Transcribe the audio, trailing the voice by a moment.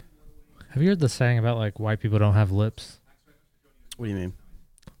Have you heard the saying about like white people don't have lips? What do you mean?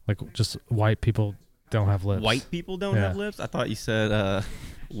 Like just white people don't have lips. White people don't Yeah. have lips? I thought you said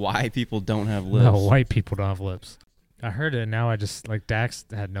why people don't have lips. No, white people don't have lips. I heard it. Now I just like Dax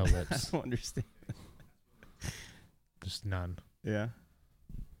had no I lips, don't understand. just none. Yeah.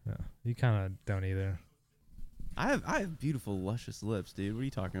 Yeah, you kind of don't either. I have beautiful, luscious lips, dude. What are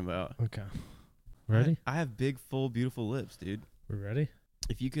you talking about? Okay, ready? I have big, full, beautiful lips, dude. We're ready.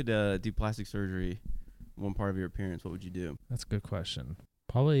 If you could do plastic surgery, one part of your appearance, what would you do? That's a good question.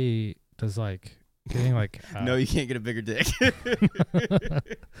 Probably does like getting like No, you can't get a bigger dick. That's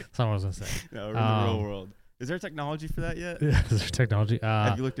not what I was gonna say. No, we're in the real world. Is there technology for that yet? Yeah, is there technology?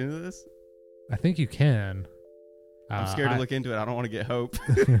 Have you looked into this? I think you can. I'm scared to look into it. I don't want to get hope.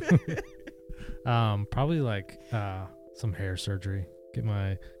 Probably like some hair surgery.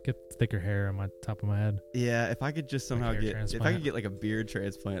 Get thicker hair on my top of my head. Yeah, if I could just somehow hair if I transplant. could get like a beard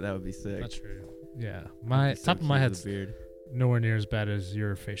transplant, that would be sick. That's true. Yeah, That'd my be so top of my cute head's with a beard. nowhere near as bad as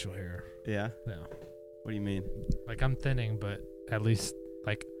your facial hair. Yeah. Yeah, What do you mean? like I'm thinning, but at least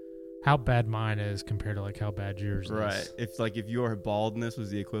like how bad mine is compared to like how bad yours Right. is. If your baldness was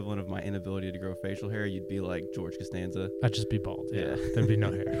the equivalent of my inability to grow facial hair, you'd be like George Costanza. I'd just be bald. Yeah, Yeah. there'd be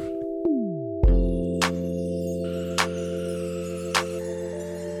no hair.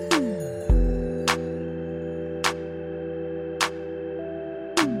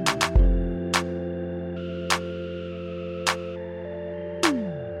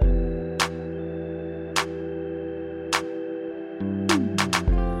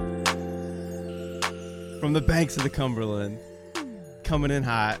 From the banks of the Cumberland, coming in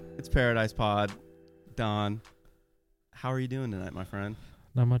hot. It's Paradise Pod. Don, how are you doing tonight, my friend?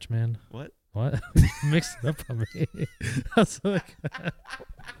 Not much, man. What? What? You mixed it up on me. I was like,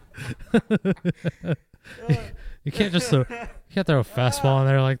 you can't just you can't throw a fastball in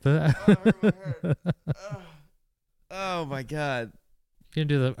there like that. Oh my God. You can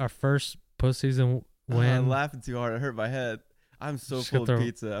do our first postseason I'm win. laughing too hard. It hurt my head. I'm so Just full got of the-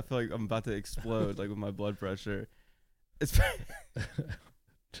 pizza. I feel like I'm about to explode, like with my blood pressure. It's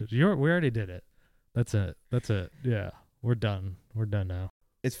We already did it. That's it. That's it. Yeah, we're done. We're done now.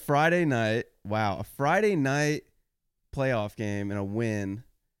 It's Friday night. Wow, a Friday night playoff game and a win.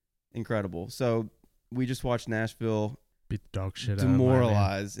 Incredible. So we just watched Nashville Beat the dog shit out of Miami.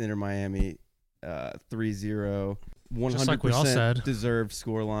 demoralize Inter Miami 3-0. 100% Just like we all said. deserved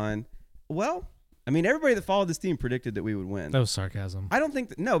scoreline. Well, I mean, everybody that followed this team predicted that we would win. That was sarcasm. I don't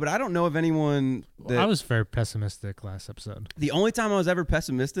think no, but I don't know of anyone that I was very pessimistic last episode. the only time I was ever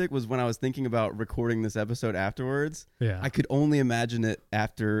pessimistic was when I was thinking about recording this episode afterwards. Yeah. I could only imagine it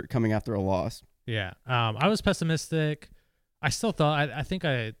coming after a loss. Yeah. I was pessimistic. I still thought, I think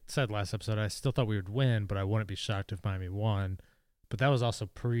I said last episode, I still thought we would win, but I wouldn't be shocked if Miami won. But that was also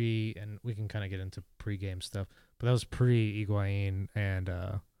and we can kind of get into pre-game stuff, but that was pre-Higuain and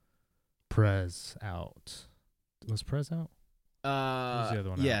Perez out. Was Perez out? Who's the other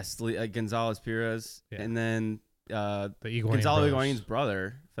one out? Yes, Gonzalez Perez, Yeah. and then The Higuain Gonzalo brothers. Higuain's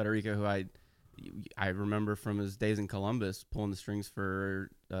brother, Federico, who I remember from his days in Columbus pulling the strings for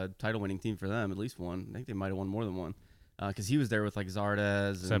a title-winning team for them, at least one. I think they might have won more than one, because he was there with like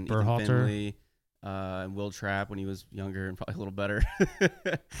Zardes Is that and Ethan Berhalter? Finley, and Will Trapp when he was younger and probably a little better.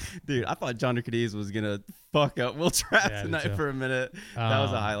 Dude, I thought John Cadiz was gonna fuck up Will Trapp Yeah, I did tonight too. for a minute. That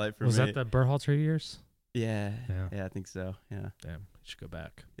was a highlight for was me. that the Berhalter years? Yeah, Yeah. yeah, I think so. Yeah, Damn, you should go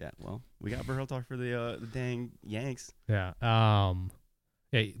back. yeah. Well, we got Berhalter for the dang Yanks. Yeah.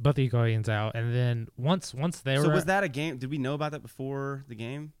 Yeah, but the Higuain's out, and then once they So were, was that a game? Did we know about that before the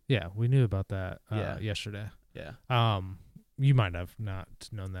game? yeah, we knew about that Yeah. yesterday. Yeah, You might have not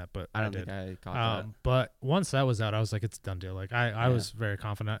known that, but I don't did. think I caught But once that was out, I was like, it's a done deal. Like I Yeah. was very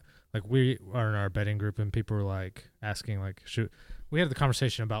confident. Like we are in our betting group, and people were like asking, like, we had the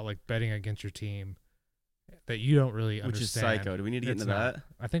conversation about like betting against your team that you don't really that. Which is understand. psycho. Do we need to get It's into not. that?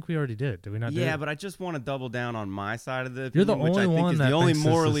 I think we already did. Did we not? do Yeah, it? but I just want to double down on my side of the You're the opinion, which I only think one is that the only thinks this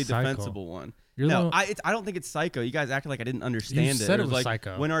is morally psycho. defensible one. You're No, the, I don't think it's psycho. You guys acted like I didn't understand said it was like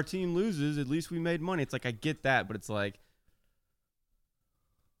psycho. when our team loses, at least we made money. It's like I get that, but it's like,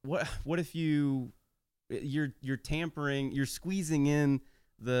 what if you're tampering, you're squeezing in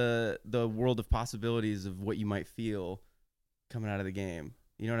the world of possibilities of what you might feel coming out of the game.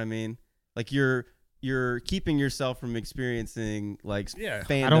 You know what I mean? Like you're keeping yourself from experiencing like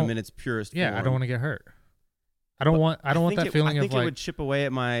fandom in its purest form. I don't want to get hurt. I don't want that feeling I of think like. it would chip away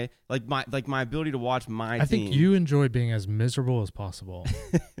at my ability to watch my team. I think you enjoy being as miserable as possible.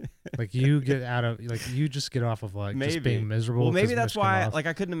 Like you get out of you just get off of like Maybe. just being miserable. Well, maybe 'cause that's Michigan why lost. like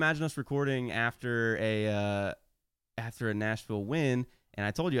I couldn't imagine us recording after a Nashville win And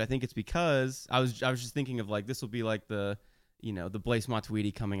I told you I think it's because I was just thinking of like this will be like the the Blaise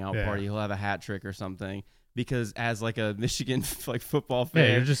Matuidi coming out party. He'll have a hat trick or something. Because as like a Michigan like football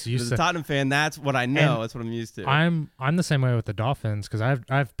fan, you're just used as to a Tottenham fan. That's what I know. That's what I'm used to. I'm the same way with the Dolphins because I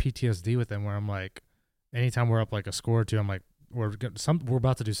have PTSD with them where I'm like, anytime we're up like a score or two, I'm like, we're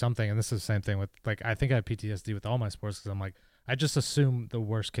about to do something, and this is the same thing with like I think I have PTSD with all my sports because I'm like I just assume the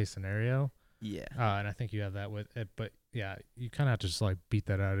worst case scenario. Yeah. And I think you have that with it, but yeah, you kind of have to just like beat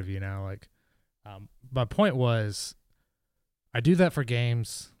that out of you now. Like, my point was, I do that for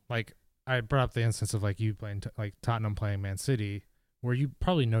games like. I brought up the instance of like you playing like Tottenham playing Man City, where you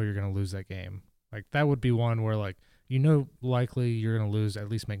probably know you're going to lose that game. Like that would be one where like likely you're going to lose, at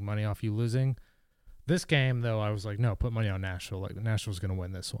least make money off you losing. This game though, I was like, no, put money on Nashville. Like Nashville's going to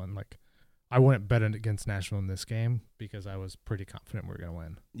win this one. Like I wouldn't bet against Nashville in this game because I was pretty confident we were going to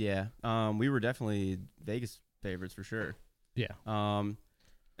win. Yeah. We were definitely Vegas favorites for sure. Yeah.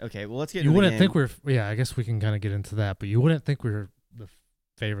 Okay. Well, let's get. You into wouldn't the think game. Yeah. I guess we can kind of get into that, but you wouldn't think we were the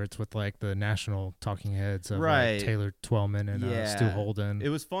favorites with like the national talking heads of Right. like Taylor Twellman and Stu Holden. It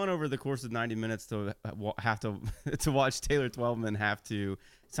was fun over the course of 90 minutes to have to to watch Taylor Twellman have to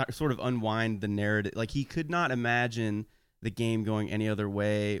sort of unwind the narrative. Like he could not imagine the game going any other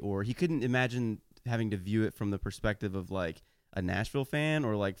way, or he couldn't imagine having to view it from the perspective of like a Nashville fan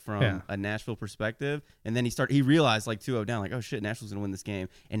or like from a Nashville perspective. And then he realized like 2-0 down, like, oh shit, Nashville's gonna win this game,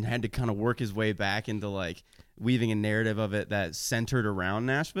 and had to kind of work his way back into like weaving a narrative of it that centered around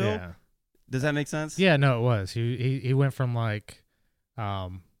Nashville. Yeah. Does that make sense? Yeah, no, it was. He went from like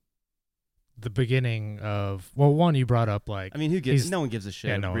the beginning of one you brought up like I mean, no one gives a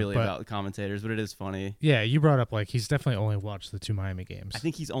shit really about the commentators, but it is funny. Yeah, you brought up like he's definitely only watched the 2 Miami games. I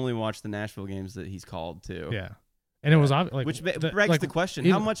think he's only watched the Nashville games that he's called too. Yeah. And it was like which begs the question: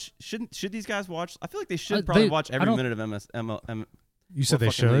 how much should these guys watch? I feel like they should probably watch every minute of MLS. You said they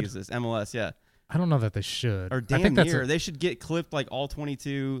should. Is this MLS? Yeah. I don't know that they should. Or damn near. They should get clipped like all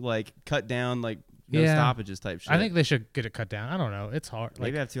 22, like cut down, like no stoppages type shit. I think they should get it cut down. I don't know. It's hard.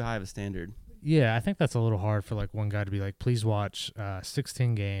 Maybe I have too high of a standard. Yeah, I think that's a little hard for like one guy to be like, please watch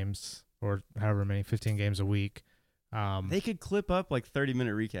 16 games or however many, 15 games a week. They could clip up like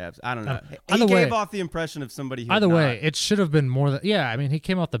 30-minute recaps. I don't know. He gave off the impression of somebody who either way, it should have been more than I mean, he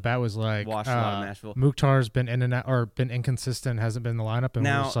came off the bat was like watched a lot of Nashville. Mukhtar's been in and out or been inconsistent, hasn't been in the lineup. And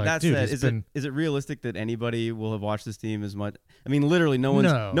now we're just like, that said, is it realistic that anybody will have watched this team as much? I mean, literally, no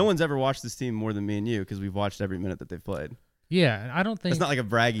one's ever watched this team more than me and you because we've watched every minute that they've played. Yeah, and I don't think it's not like a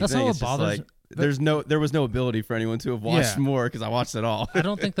braggy that's thing. Not what it's just bothers, like there was no ability for anyone to have watched more because I watched it all. I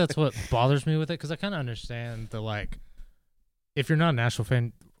don't think that's what bothers me with it because I kind of understand the like. If you're not a Nashville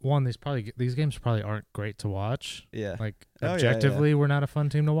fan, these games probably aren't great to watch. Yeah. Like objectively, we're not a fun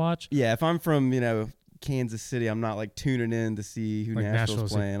team to watch. Yeah, if I'm from Kansas City, I'm not like tuning in to see who like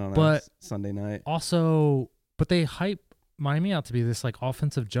Nashville's playing on a Sunday night. Also, but they hype Miami out to be this like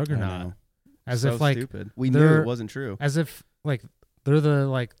offensive juggernaut, as if like stupid. We knew it wasn't true. As if like they're the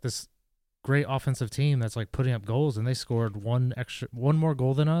like this great offensive team that's like putting up goals, and they scored one more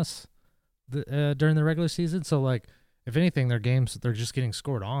goal than us during the regular season. So like. If anything, their games they're just getting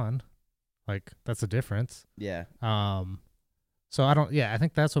scored on, like that's the difference. Yeah. So I don't. Yeah, I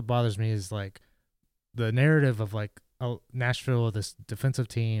think that's what bothers me is like the narrative of like Nashville, this defensive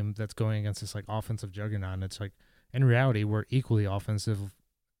team that's going against this like offensive juggernaut. And it's like in reality we're equally offensive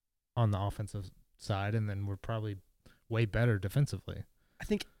on the offensive side, and then we're probably way better defensively. I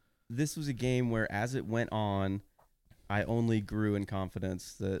think this was a game where, as it went on, I only grew in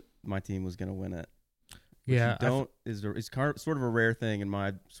confidence that my team was going to win it. Is sort of a rare thing in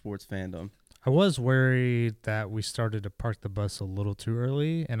my sports fandom. I was worried that we started to park the bus a little too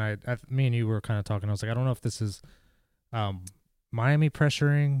early, and me and you were kind of talking. I was like, I don't know if this is Miami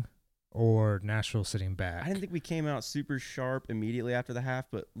pressuring or Nashville sitting back. I didn't think we came out super sharp immediately after the half,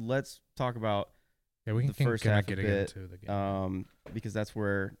 but let's talk about we can the first half get a bit, into the game. because that's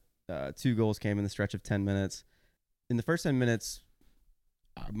where 2 goals came in the stretch of 10 minutes. In the first 10 minutes,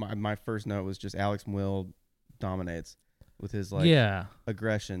 my first note was just Alex Muyl dominates with his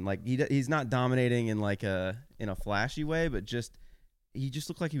aggression. Like he's not dominating in like in a flashy way, but he just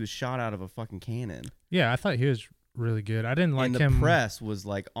looked like he was shot out of a fucking cannon. Yeah, I thought he was really good. I didn't like him. And the press was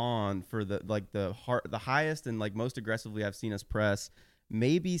like on for the highest and like most aggressively I've seen us press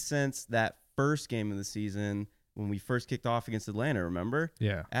maybe since that first game of the season when we first kicked off against Atlanta, remember?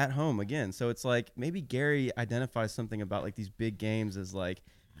 Yeah. At home again. So it's like maybe Gary identifies something about like these big games as like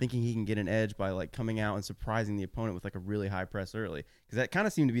thinking he can get an edge by like coming out and surprising the opponent with like a really high press early. Because that kind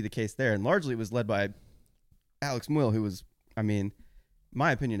of seemed to be the case there. And largely it was led by Alex Muyl, who was, I mean,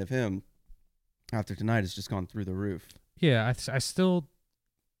 my opinion of him after tonight has just gone through the roof. Yeah, I still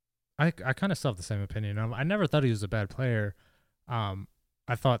I kind of still have the same opinion. I never thought he was a bad player. I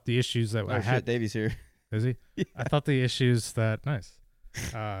thought the issues that I had. Davey's here. Is he? Yeah. I thought the issues that nice.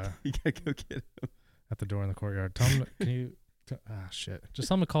 You gotta go get him. At the door in the courtyard. Tell him. Can you? Shit. Just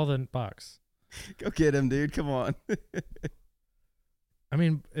tell him to call the box. Go get him, dude. Come on. I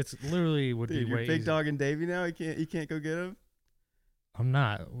mean, it's literally would Dude, be you're way big easier. dog and Davey now. You can't go get him. I'm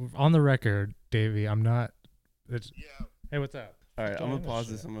not on the record, Davey. I'm not. It's, Yeah. Hey, what's up? All right, I'm Join gonna the pause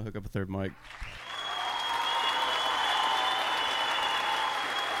shit. this. I'm gonna hook up a third mic.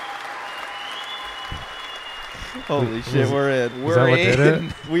 Holy shit, we're in. Is that what did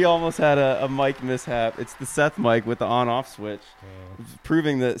it? We almost had a mic mishap. It's the Seth mic with the on-off switch,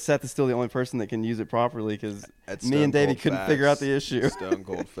 proving that Seth is still the only person that can use it properly because That's me and stone Davey cold couldn't figure out facts. the issue. Stone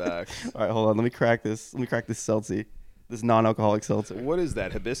cold facts. All right, hold on. Let me crack this. Let me crack this seltzy, this non-alcoholic seltzer. What is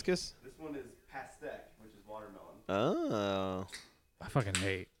that? Hibiscus? This one is Pastèque, which is watermelon. Oh. I fucking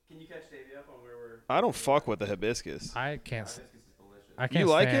hate. Can you catch Davey up on where we're? I don't fuck with the hibiscus. I can't. Hibiscus is delicious. I can't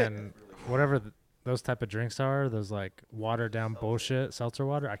like it? stand whatever those type of drinks are. Those like watered down bullshit seltzer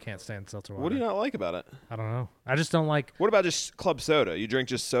water. I can't stand seltzer water. What do you not like about it? I don't know. I just don't like What about just club soda? You drink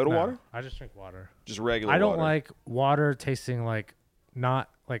just soda no, water? I just drink water. Just regular I don't water? like water tasting like not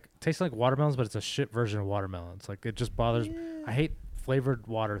like tasting like watermelons, but it's a shit version of watermelons. Like it just bothers. I hate flavored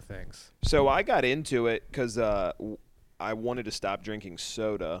water things. So I got into it because I wanted to stop drinking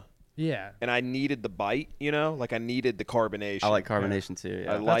soda, Yeah. and I needed the bite, you know? Like I needed the carbonation. I like carbonation too.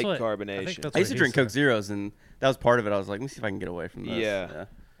 Yeah. I like what- I think carbonation. that's I used to what he drink said. Coke Zeros, and that was part of it. I was like, let me see if I can get away from this. Yeah.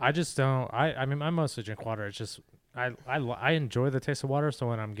 I just don't. I mean, I mostly drink water. It's just I enjoy the taste of water. So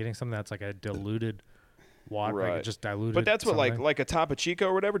when I'm getting something that's like a diluted water, like Right. it just diluted. But that's what something, like a Topo Chico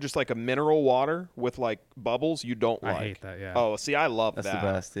or whatever, just like a mineral water with like bubbles. You don't I like. hate that. Yeah. Oh, see, I love That's the that.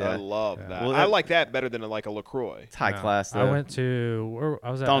 best, yeah. I love Yeah. that. Well, I that- like that better than like a Lacroix. It's high No. class. I Though. went to where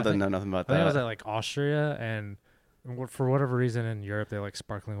I was at. Donald I doesn't think, know nothing about I think I was that. at like Austria, and for whatever reason in Europe they like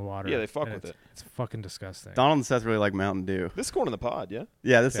sparkling water. Yeah, they fuck and with it's- it. It's fucking disgusting. Donald and Seth really like Mountain Dew. This is going in the pod, yeah.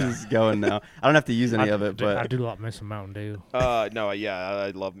 Yeah, this Yeah. is going now. I don't have to use any I of it, do- I but do love me some Mountain Dew. No, yeah,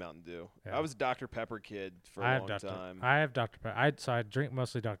 I love Mountain Dew. Yeah. I was a Dr Pepper kid for I a have long Dr. time. I have Dr. Pepper. I drink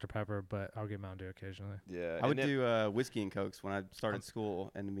mostly Dr. Pepper, but I'll get Mountain Dew occasionally. yeah, I would and then- do whiskey and cokes when I started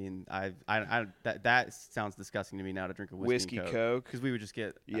school. And I mean, that sounds disgusting to me now to drink a whiskey and Coke. because we would just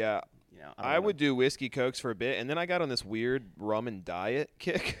get Yeah, you know. I would do whiskey Cokes for a bit, and then I got on this weird rum and diet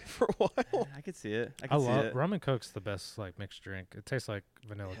kick for a while. I could see it. I I could see love it. rum and Coke's the best like mixed drink. It tastes like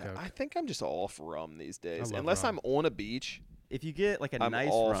vanilla Yeah, Coke. I think I'm just off rum these days. love Unless rum. I'm on a beach, If you get like a I'm nice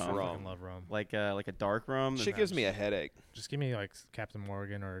all rum, for I rum. fucking love rum. like a dark rum, shit gives me a headache. Just give me like Captain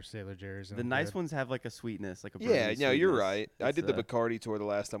Morgan or Sailor Jerry's. And the I'm nice good. ones have like a sweetness, like a Yeah, bourbon no, you're sweetness. right. I It's, did the Bacardi tour the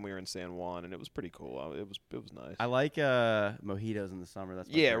last time we were in San Juan, and it was pretty cool. It was nice. I like mojitos in the summer. That's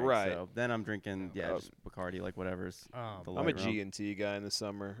my Yeah, drink, right. So then I'm drinking Oh. just Bacardi, like whatever's. the I'm a light rum. G&T guy in the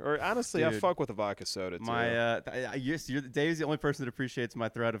summer. Or honestly, I Dude, fuck with a vodka soda too. My Dave's the only person that appreciates my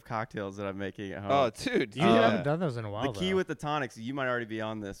thread of cocktails that I'm making at home. oh, dude, You yeah. haven't done those in a while. the key though. with the tonics, you might already be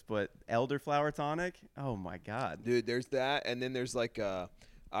on this, but elderflower tonic. Oh my god. Dude, there's that, and then there's like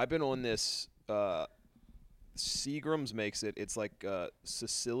I've been on this. Seagram's makes it. It's like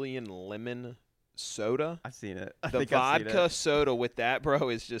Sicilian lemon soda. I've seen it. I The think I've seen vodka it. soda with that, bro,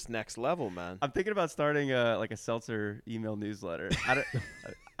 is just next level, man. I'm thinking about starting like a seltzer email newsletter.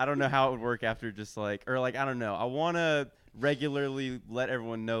 I don't know how it would work after just like I don't know. I want to regularly let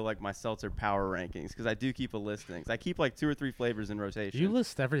everyone know like my seltzer power rankings because I do keep a listings. I keep like 2 or 3 flavors in rotation. You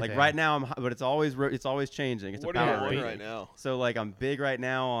list everything. like right now but it's always changing. It's What a are you power on ranking. right now? So like I'm big right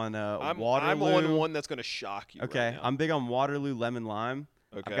now on I'm Waterloo. on one that's gonna shock you. Okay, right now. I'm big on Waterloo lemon lime.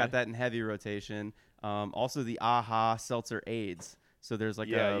 Okay. I've got that in heavy rotation. Also the Aha seltzer AIDS. So there's like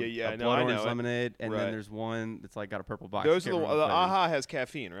Yeah, a yeah, a no, blood I orange know it. lemonade, and Right. then there's one that's like got a purple box. Those I are the can't remember what flavors. Aha has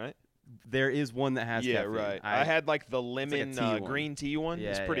caffeine, right? There is one that has Yeah, caffeine. right. I had like the lemon tea one. green tea one.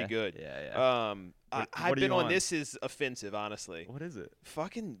 Yeah, it's pretty yeah. good. Yeah. I've what are been you on on? this is offensive, honestly. What is it?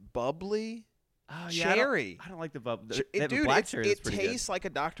 Fucking bubbly Oh, cherry. I don't like the bubble. Ch- They have a dude, black it's- cherry it that's pretty good. tastes like a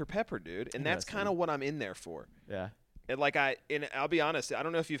Dr Pepper, dude, and that's Interesting. kind of what I'm in there for. Yeah. And like and I'll be honest, I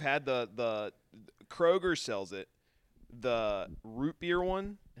don't know if you've had the Kroger sells it, the root beer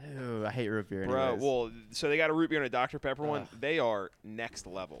one, Ew, I hate root beer. bro. Anyways. Well, so they got a root beer and a Dr Pepper one. Ugh. They are next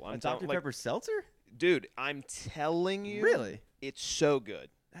level. I'm a Dr. like, Pepper seltzer? dude, I'm telling you, Really? it's so good.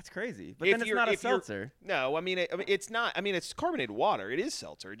 That's crazy. But If then it's you're- not a if you're- seltzer. No, I mean, it's not. I mean, it's carbonated water. It is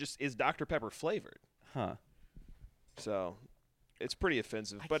seltzer. It just is Dr Pepper flavored. Huh. So it's pretty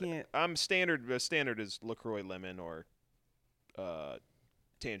offensive. I But can't- I'm standard. Standard is Lacroix lemon or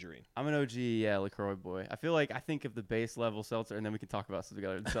Tangerine. I'm an OG, LaCroix boy. I think of the base level seltzer, and then we can talk about something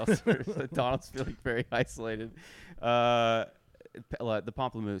other than seltzers. Donald's feeling very isolated. The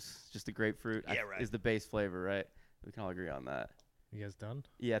pamplemousse, just the grapefruit, is the base flavor, right? We can all agree on that. You guys done?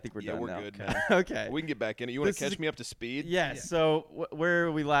 Yeah, I think we're done we're now. good now. Okay. We can get back in it. You want to catch me up to speed? Yeah. So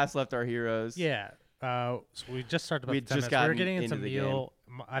where we last left our heroes. Yeah. So we just started about We'd 10 just minutes. We were gotten getting into into the Meal.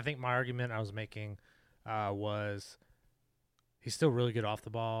 I think my argument I was making was he's still really good off the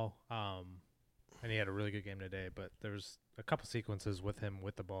ball. And he had a really good game today, but there was a couple sequences with him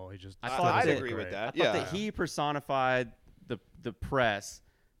with the ball. He just I'd agree with that. I thought that he personified the press,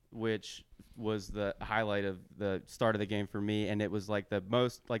 which was the highlight of the start of the game for me, and it was like the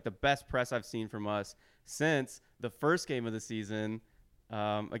best press I've seen from us since the first game of the season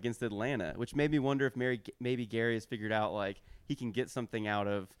against Atlanta, which made me wonder if maybe Gary has figured out like he can get something out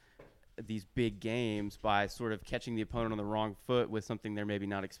of these big games by sort of catching the opponent on the wrong foot with something they're maybe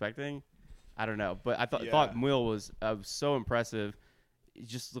not expecting. I don't know, but I thought Will was so impressive. He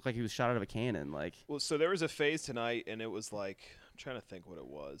just looked like he was shot out of a cannon. Like, well, so there was a phase tonight, and it was like I'm trying to think what it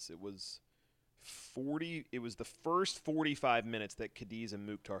was. It was 40. It was the first 45 minutes that Cadiz and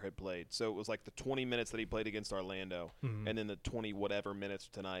Mukhtar had played. So it was like the 20 minutes that he played against Orlando, and then the 20 whatever minutes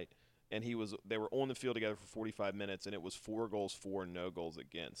tonight. And they were on the field together for 45 minutes, and it was 4 goals for, no goals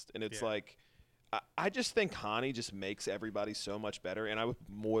against. And it's like, I just think Hani just makes everybody so much better. And I would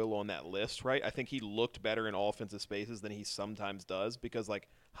Moyle on that list, right? I think he looked better in offensive spaces than he sometimes does because, like,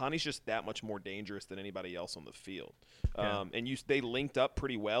 Hani's just that much more dangerous than anybody else on the field. Yeah. And they linked up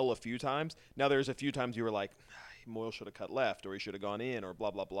pretty well a few times. Now, there's a few times you were like, Moyle should have cut left or he should have gone in or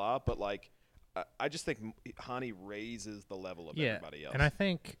blah, blah, blah. But, like, I just think Hani raises the level of everybody else. And I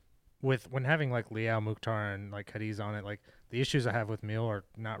think when having like Leao, Mukhtar, and like Cadiz on it, like the issues I have with Meal are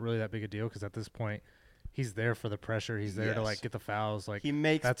not really that big a deal because at this point he's there for the pressure. He's there to like get the fouls. Like he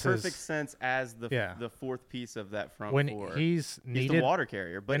makes perfect sense as the fourth piece of that front when four. He's the water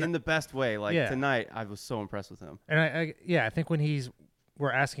carrier, but in the best way. Like tonight, I was so impressed with him. And I think when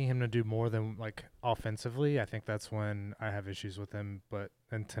we're asking him to do more than like offensively, I think that's when I have issues with him.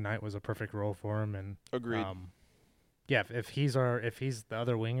 And tonight was a perfect role for him. And agreed. Yeah, if he's the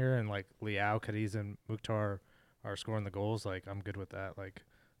other winger and like Leao, Cadiz, and Mukhtar are scoring the goals, like I'm good with that. Like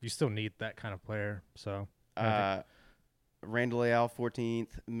you still need that kind of player. So Randall Leao,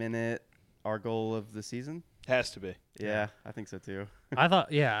 14th minute, our goal of the season. Has to be. Yeah, I think so too. I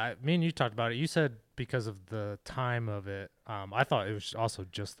thought, me and you talked about it. You said because of the time of it. I thought it was also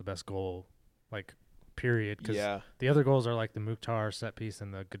just the best goal, like period. Because the other goals are like the Mukhtar set piece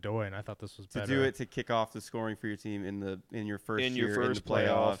and the Godoy, and I thought this was better. To do it to kick off the scoring for your team in your first in year your first in the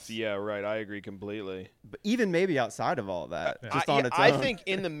playoffs. Yeah, right. I agree completely. But even maybe outside of all that, just on its own. I think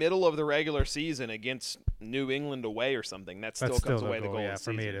in the middle of the regular season against New England away or something, that still comes away the goal. Yeah,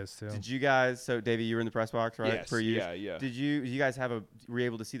 for me it is too. Did you guys? So Davey, you were in the press box, right? Yes. Yeah. Did you guys were you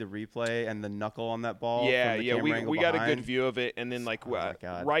able to see the replay and the knuckle on that ball? Yeah, from the camera angle we got a behind? good view of it, and then like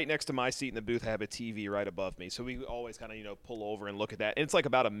right next to my seat in the booth, I have a TV right above me, so we always kind of pull over and look at that. And it's like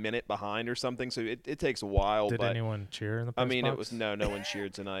about a minute behind or something, so it takes a while. Did but anyone cheer in the press box? it was no one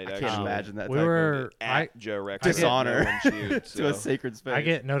cheered tonight. I can't imagine that. We were at Joe Rex. Dishonor no one cheered, to a sacred space. I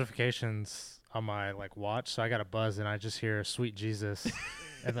get notifications on my like watch, so I got a buzz and I just hear "Sweet Jesus,"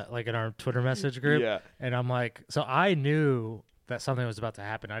 and like in our Twitter message group. Yeah, and I'm like, so I knew that something was about to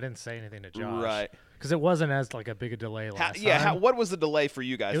happen. I didn't say anything to Josh, right? Because it wasn't as like a big a delay last time. What was the delay for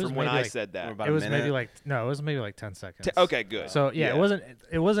you guys from when I said that? It was maybe like 10 seconds. Okay, good. So it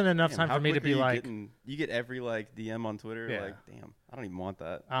wasn't enough time for me to be like. You get every like DM on Twitter. Yeah. Like, damn, I don't even want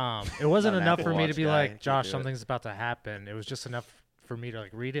that. It wasn't enough for me to be guy. like, Josh, something's about to happen. It was just enough for me to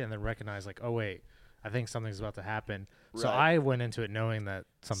like read it and then recognize like, oh wait, I think something's about to happen. Right. So I went into it knowing that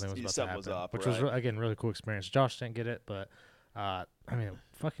something was about to happen, was up, which was again really cool experience. Josh didn't get it, but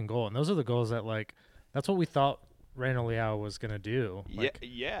fucking goal. And those are the goals that like. That's what we thought Randall Leao was gonna do. Like,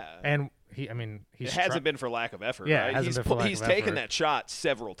 yeah. And it hasn't been for lack of effort. Yeah, right? it hasn't been for lack he's of taken effort. that shot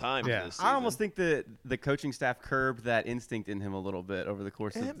several times. Yeah. This season. I almost think that the coaching staff curbed that instinct in him a little bit over the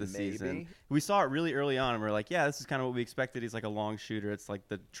course of the season. We saw it really early on, and we're like, yeah, this is kind of what we expected. He's like a long shooter. It's like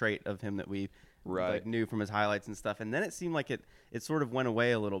the trait of him that we like, knew from his highlights and stuff. And then it seemed like it sort of went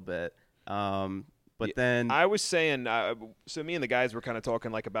away a little bit. But then I was saying, so me and the guys were kind of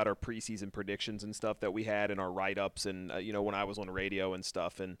talking like about our preseason predictions and stuff that we had in our write-ups, and when I was on the radio and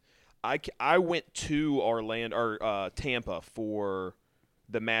stuff, and I went to Tampa for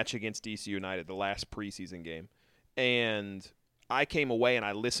the match against DC United, the last preseason game, and I came away and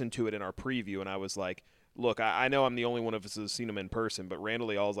I listened to it in our preview, and I was like, look, I know I'm the only one of us who's seen him in person, but Randall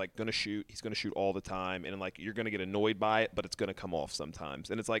Leal's like going to shoot. He's going to shoot all the time. And like, you're going to get annoyed by it, but it's going to come off sometimes.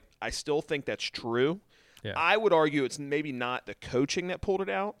 And it's like, I still think that's true. Yeah. I would argue it's maybe not the coaching that pulled it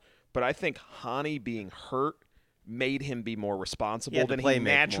out, but I think Hani being hurt made him be more responsible than he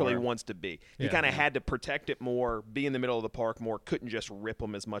naturally wants to be. He kind of had to protect it more, be in the middle of the park more, couldn't just rip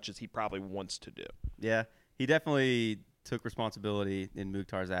him as much as he probably wants to do. Yeah, he definitely took responsibility in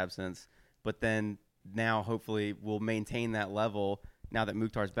Mukhtar's absence, but then now hopefully will maintain that level now that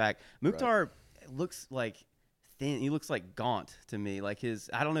Mukhtar's back. Mukhtar looks like thin. He looks like gaunt to me. Like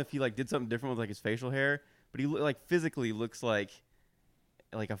I don't know if he like did something different with like his facial hair, but he like physically looks like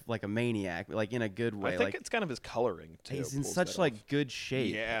a maniac, like in a good way. I think like, it's kind of his coloring too. He's in such like good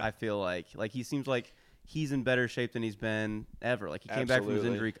shape. Yeah. I feel like he seems like he's in better shape than he's been ever. Like he came back from his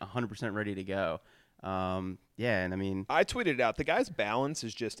injury 100% ready to go. Yeah, and I mean, I tweeted it out. The guy's balance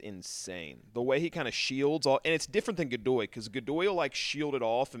is just insane. The way he kind of shields all, and it's different than Godoy because Godoy will like shield it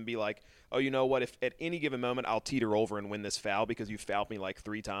off and be like, "Oh, you know what? If at any given moment I'll teeter over and win this foul because you fouled me like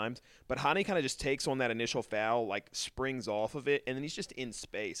 3 times." But Hani kind of just takes on that initial foul, like springs off of it, and then he's just in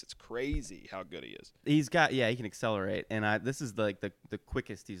space. It's crazy how good he is. He can accelerate, and this is like the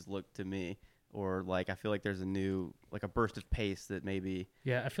quickest he's looked to me. Or like I feel like there's a burst of pace that maybe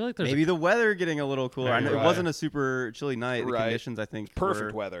I feel like there's maybe the weather getting a little cooler. I know Right. it wasn't a super chilly night. The conditions I think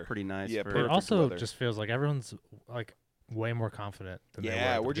Perfect were weather. pretty nice. Yeah, for, It perfect also weather. just feels like everyone's like way more confident than they were. Yeah,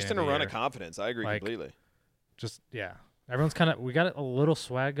 at the we're just in beginning a of run the of year. confidence. I agree Like, completely. Everyone's kind of we got a little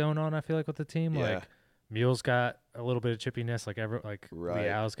swag going on. I feel like with the team, Yeah. like Mule's got a little bit of chippiness, Right.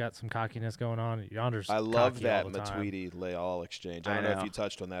 Leal's got some cockiness going on. Yonder's I love cocky that all the time. Matweedy Leal exchange. I I don't know if know. you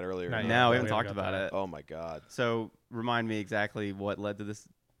touched on that earlier. Not or yet. not. Now we we haven't haven't talked got about that. it. Oh my God. So remind me exactly what led to this.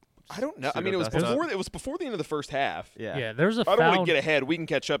 I don't know. I mean, Pseudo-dust it was before the end of the first half. Yeah. There's a I don't foul. want to get ahead. We can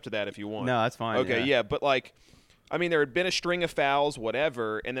catch up to that if you want. No, that's fine. Okay, yeah, but like, I mean, there had been a string of fouls,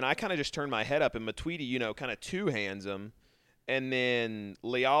 whatever, and then I kind of just turned my head up, and Matweedy, kind of two-hands him, and then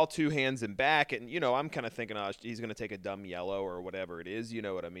Leal two-hands him back, and, I'm kind of thinking, oh, he's going to take a dumb yellow or whatever it is, you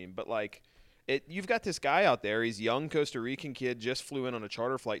know what I mean? But, like, you've got this guy out there. He's a young Costa Rican kid, just flew in on a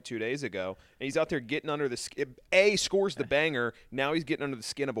charter flight 2 days ago, and he's out there getting under the skin. Scores the banger. Now he's getting under the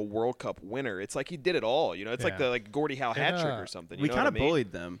skin of a World Cup winner. It's like he did it all. It's like the Gordie Howe hat trick or something. We kind of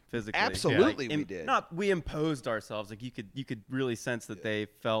bullied them physically. Absolutely, Like, we did. We imposed ourselves. Like you could really sense that they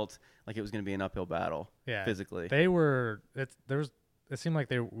felt like it was going to be an uphill battle. Yeah, physically. They were. It seemed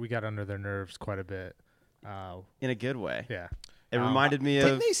like we got under their nerves quite a bit. In a good way. Yeah. It reminded me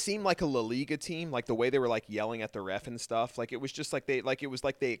Didn't of. they seem like a La Liga team? Like the way they were like yelling at the ref and stuff. Like it was just like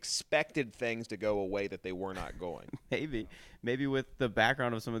they expected things to go away that they were not going. Maybe with the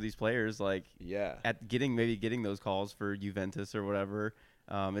background of some of these players, like Yeah. at getting those calls for Juventus or whatever.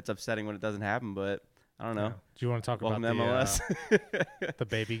 It's upsetting when it doesn't happen, but I don't know. Yeah. Do you want to talk Welcome about to MLS. the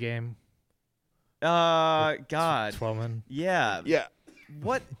baby game? God. Twellman. Yeah. Yeah.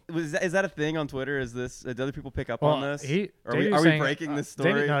 What was that? Is that a thing on Twitter? Is this? Do other people pick up on this? Are we saying, breaking this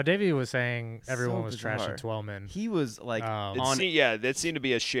story? Davey was saying everyone was bizarre. trashing Twellman. He was like That seemed to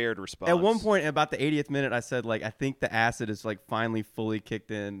be a shared response. At one point, about the 80th minute, I said like I think the acid is like finally fully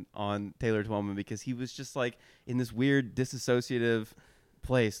kicked in on Taylor Twellman because he was just like in this weird disassociative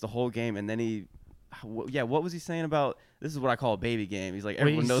place the whole game, and then what was he saying about this is what I call a baby game? He's like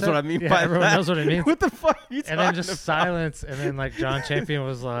everyone knows what I mean by that. Everyone knows what it means. What the fuck are you talking And then just about? silence, and then like John Champion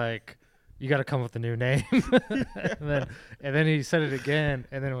was like, "You got to come up with a new name," and then he said it again,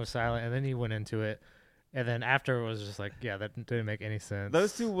 and then it was silent, and then he went into it, and then after it was just like, "Yeah, that didn't make any sense."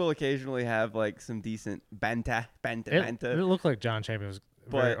 Those two will occasionally have like some decent banta. It looked like John Champion was,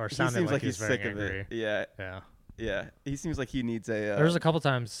 or he sounded seems like he he's was very sick of angry. it. Yeah, Yeah. yeah. He seems like he needs There was a couple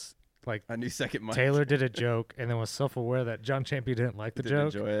times like a new second mic. Taylor did a joke and then was self-aware that John Champion didn't like the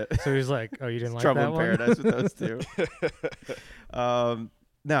Didn't joke. enjoy it. So he's like, "Oh, you didn't like Trouble that in one?" Paradise with those two.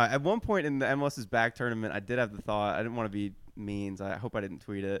 No, at one point in the MLS's back tournament, I did have the thought. I didn't want to be mean. So I hope I didn't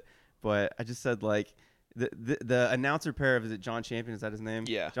tweet it, but I just said like the announcer pair of, is it John Champion? Is that his name?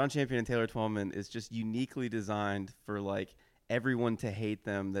 Yeah. John Champion and Taylor Twellman is just uniquely designed for like everyone to hate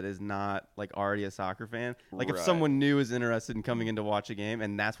them that is not like already a soccer fan. Like if Right. someone new is interested in coming in to watch a game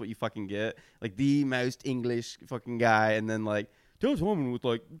and that's what you fucking get, like the most English fucking guy, and then like Taylor Twellman with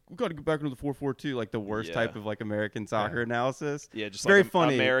like we got to get back into the 4-4-2, like the worst Yeah. type of like American soccer analysis. Yeah, just very like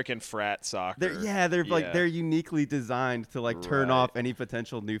funny. American frat soccer. They're like they're uniquely designed to like turn Right. off any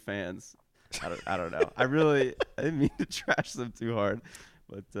potential new fans. I don't know. I didn't mean to trash them too hard,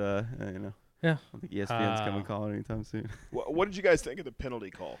 but Yeah. I don't think ESPN's coming calling anytime soon. What did you guys think of the penalty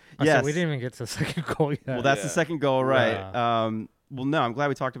call? So Yes. we didn't even get to the second goal yet. Well, that's the Yeah. second goal, right? Yeah. Well, no, I'm glad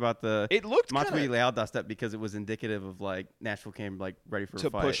we talked about the It looked Matuidi kind of Leal dust up because it was indicative of like Nashville came like ready for to a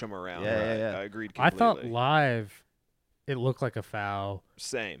fight. push him around. Yeah, right. yeah. I agreed I completely. thought live it looked like a foul.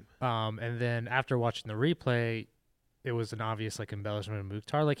 Same. And then after watching the replay, it was an obvious like embellishment of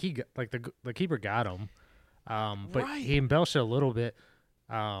Mukhtar. Like the keeper got him, but Right. he embellished it a little bit.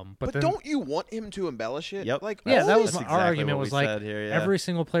 But then, don't you want him to embellish it? Yep. Like, yeah, that was That's our exactly argument. what Was we like said here, yeah. every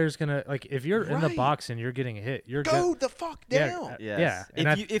single player's gonna like if you're in the Right. box and you're getting hit, you're go the fuck down. Yes. Yeah,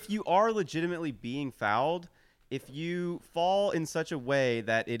 and If you are legitimately being fouled, if you fall in such a way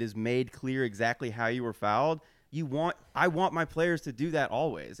that it is made clear exactly how you were fouled, I want my players to do that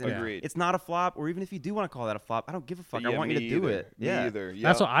always. And Agreed. It's not a flop, or even if you do want to call that a flop, I don't give a fuck. I Yeah, want you to me do either. it. Me Yeah. either. That's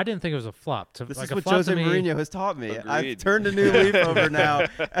Yep. what I didn't think it was a flop. This like is a what flop Jose to me, Mourinho has taught me. I've Agreed. turned a new leaf over now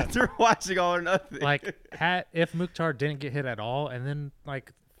after watching All or Nothing. Like if Mukhtar didn't get hit at all and then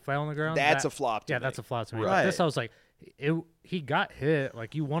like fell on the ground, That's that- a flop to Yeah, me. that's a flop to me. Right. But this I was like, he got hit.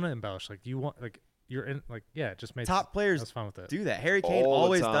 Like you want to embellish. Like you want like you're in like it just made Top I players was fine with it. do that. Harry Kane All the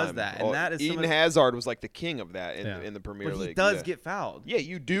always does time. that, and that is Eden some of, Hazard was like the king of that Yeah. in the Premier but League. he does yeah. get fouled. Yeah,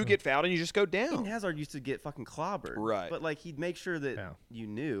 you do get fouled and you just go Eden down. Hazard used to get fucking clobbered. Right. But like he'd make sure that Yeah. you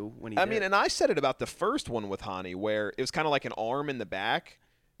knew when he I did. mean, and I said it about the first one with Hani, where it was kind of like an arm in the back.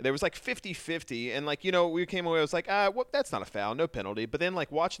 There was like 50-50, and like, we came away, I was like, well, that's not a foul, no penalty. But then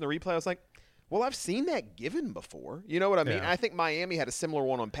like watching the replay, I was like, well, I've seen that given before. You know what I mean? Yeah. I think Miami had a similar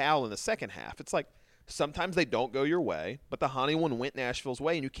one on Powell in the second half. It's like sometimes they don't go your way, but the Hani one went Nashville's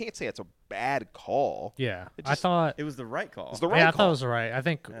way, and you can't say it's a bad call. Yeah, It I just- thought. it was the right call. It's the right Yeah, I call. thought it was right. I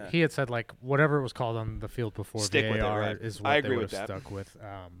think Yeah. he had said like whatever it was called on the field before Stick with it, VAR right. is I what they agree would with have that. stuck with.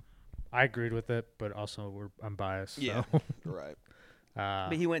 I agreed with it, but also I'm biased. Yeah, So. right.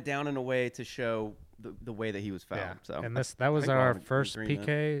 But he went down in a way to show the way that he was fouled. Yeah. So And that was think we're all our in first agreement.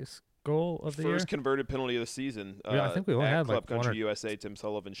 PK goal of the year. First converted penalty of the season. Yeah, I think we only at had, Club like, one Country or- USA. Tim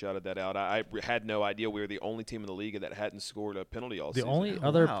Sullivan shouted that out. I had no idea we were the only team in the league that hadn't scored a penalty all The season. only Oh,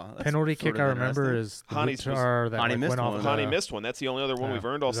 other wow. That's penalty sort kick of I remember interesting. is the Hani's was- Mukhtar that Hani like, missed went off. one. Hani the- missed one. That's the only other one Yeah. we've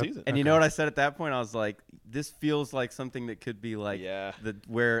earned all Is that- season. And you Okay. know what I said at that point? I was like, this feels like something that could be like Yeah.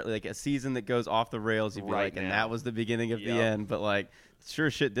 where like a season that goes off the rails. You'd be Right like, and now. that was the beginning of the Yep. end. But like, sure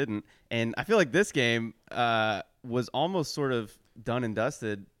as shit didn't. And I feel like this game was almost sort of done and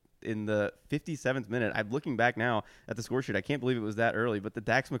dusted in the 57th minute. I'm looking back now at the score sheet. I can't believe it was that early. But the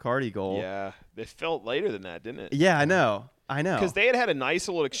Dax McCarty goal. Yeah, it felt later than that, didn't it? Yeah, I know. Because they had a nice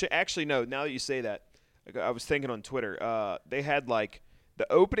little exchange. Actually, no. Now that you say that, I was thinking on Twitter. They had like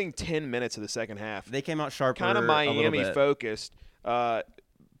the opening 10 minutes of the second half. They came out sharper. Kind of a little Miami bit. focused.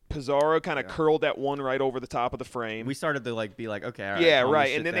 Pizarro kind of curled that one right over the top of the frame. We started to like be like, okay, all right, Yeah, calm this right.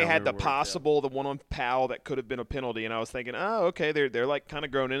 shit And then down. they had We the were worried, possible, the one on Powell that could have been a penalty. And I was thinking, oh, okay, they're like kind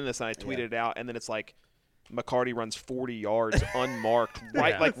of grown into this. And I tweeted it out, and then it's like McCarty runs 40 yards unmarked,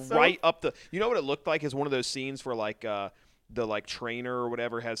 right, Yeah. like So- right up the. You know what it looked like is one of those scenes where like the like trainer or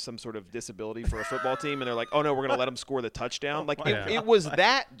whatever has some sort of disability for a football team, and they're like, oh no, we're gonna let him score the touchdown. Like my it was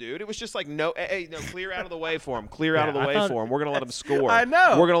that, dude. It was just like no, hey, no, clear out of the way for him, clear out of the I way thought- for him. We're gonna let him score. I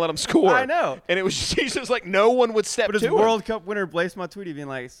know. We're gonna let him score. I know. And it was just, he's just like no one would step But to his him. World Cup winner Blaise Matuidi being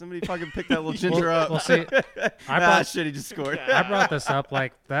like, somebody fucking pick that little ginger up. well, see, I brought- shit, he just scored. I brought this up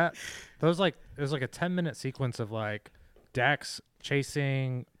like that. Those like it was like a 10-minute sequence of like Dax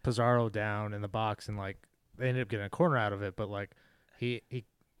chasing Pizarro down in the box, and like they ended up getting a corner out of it, but like he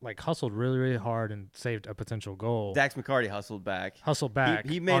like hustled really hard and saved a potential goal. Dax McCarty hustled back. Hustled back.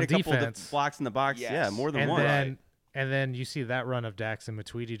 He made on a couple of defense, blocks in the box. Yes. Yeah, more than and one. then you see that run of Dax and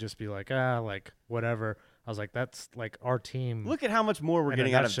Matuidi just be like like whatever. I was like, that's like our team. Look at how much more we're In a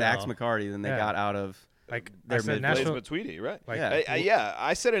getting out of Dax nutshell. McCarty than they Yeah. got out of like their I said, midfield. Blaise Nashville. Matuidi, right? Like, Yeah.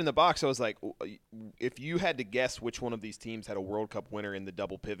 I said it in the box. I was like, if you had to guess which one of these teams had a World Cup winner in the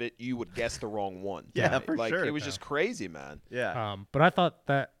double pivot, you would guess the wrong one. Yeah, tonight. for like, sure. It was just crazy, man. yeah. But I thought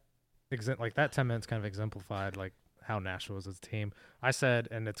that like that 10 minutes kind of exemplified like how Nashville was as a team. I said,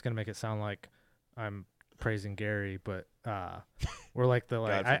 and it's gonna make it sound like I'm praising Gary, but we're like the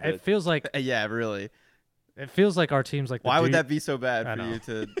like God forbid. it feels like Yeah, really. our team's like the Why would do- that be so bad I for know. you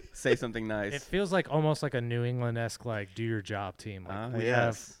to say something nice? It feels like almost like a New England-esque like do your job team. Like Ah, we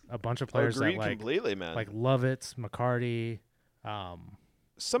yes. have a bunch of players Agreed that like completely, man. Lovitz, McCarty.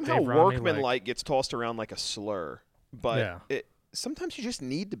 Somehow Dave Romney, workman like- gets tossed around like a slur, but Yeah. sometimes you just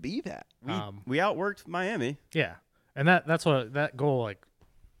need to be that. We outworked Miami, Yeah, and that's what that goal like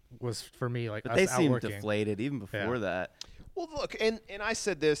was for me. Like but us they seemed outworking. deflated even before Yeah. that. Well, look, and I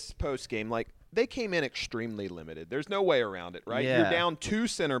said this post game, like they came in extremely limited. There's no way around it, right? You're Yeah. down 2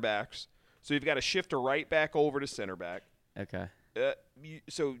 center backs, so you've got to shift a right back over to center back. Okay.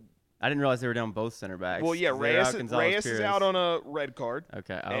 So I didn't realize they were down both center backs. Well, yeah, They're out Reyes Gonzalez is Perez. out on a red card.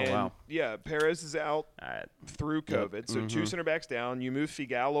 Okay. Oh, and, wow. Yeah, Perez is out All right. through Yep. COVID. So 2 center backs down. You move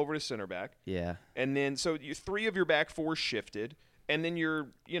Figal over to center back. Yeah. And then so 3 of your back 4 shifted. And then you're,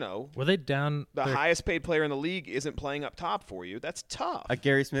 Were they down? the their- highest paid player in the league isn't playing up top for you. That's tough. A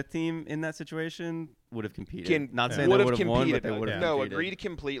Gary Smith team in that situation would have competed. Not saying would they have would have won, but competed. they would have No, competed. agreed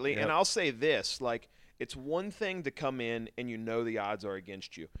completely. Yep. And I'll say this, like, it's one thing to come in and you know the odds are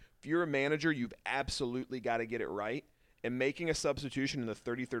against you. If you're a manager, you've absolutely got to get it right. And making a substitution in the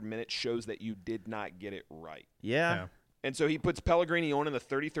 33rd minute shows that you did not get it right. Yeah. And so he puts Pellegrini on in the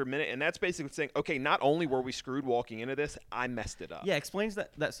 33rd minute, and that's basically saying, okay, not only were we screwed walking into this, I messed it up. Yeah, explains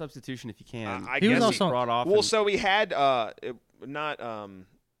that substitution if you can. I He was guess also- brought off. Well, and- so he had it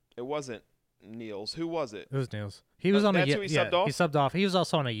wasn't Niels. Who was it? It was Niels. He was on that's a who he subbed off? He subbed off. He was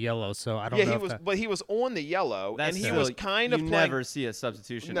also on a yellow, so I don't Yeah, know. he if was, that- but he was on the yellow, that's and he still- was kind of you playing. never see a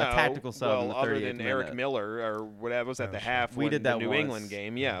substitution, No, a tactical sub well, in the other 38th than Eric minute. Miller or whatever was at the sure. half. We when did the that New once. England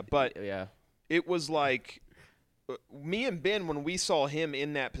game, yeah. But Yeah. it was like me and Ben, when we saw him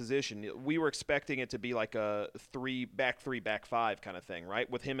in that position, we were expecting it to be like a 3 back 5 kind of thing, right?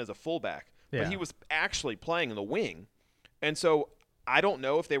 With him as a fullback. Yeah. But he was actually playing in the wing. And so I don't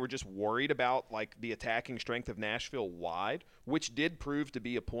know if they were just worried about like the attacking strength of Nashville wide, which did prove to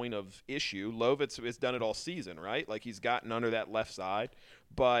be a point of issue. Lovitz has done it all season, right? Like he's gotten under that left side,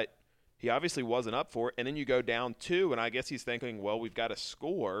 but he obviously wasn't up for it. And then you go down 2, and I guess he's thinking, well, we've got to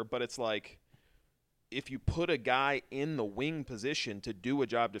score, but it's like, if you put a guy in the wing position to do a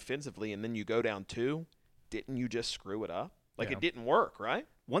job defensively and then you go down 2, didn't you just screw it up? Like Yeah. it didn't work, right?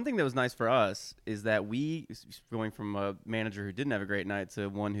 One thing that was nice for us is that we, going from a manager who didn't have a great night to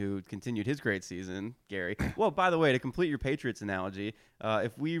one who continued his great season, Gary. Well, by the way, to complete your Patriots analogy,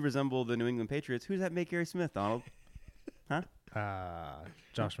 if we resemble the New England Patriots, who does that make Gary Smith, Donald? Huh?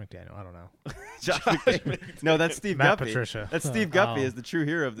 Josh McDaniel. I don't know. Josh McDaniel. No, that's Steve Matt Guppy. Patricia. That's Steve Guppy Oh. is the true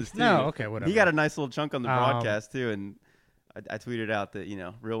hero of this team. No, okay, whatever. He got a nice little chunk on the Um, broadcast too, and I tweeted out that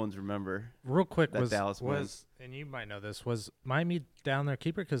real ones remember. Real quick, That was Dallas wins. and you might know this, was Miami down their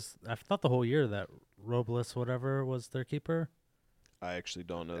keeper? Because I thought the whole year that Robles whatever was their keeper. I actually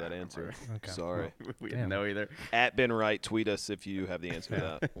don't know that answer. Okay. Sorry. We Damn. didn't know either. At Ben Wright, tweet us if you have the answer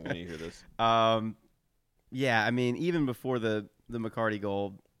to that when you hear this. Yeah, I mean, even before the McCarty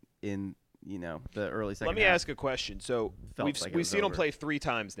goal in the early second. Let me half, ask a question. So Felt we've like it we've was seen him over. play 3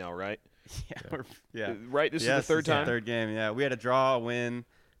 times now, right? Yeah. Right. This Yes, is the third it's the time. third game. Yeah, we had a draw, a win.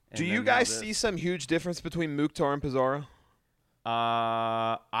 Do and you then now guys this. see some huge difference between Mukhtar and Pizarro?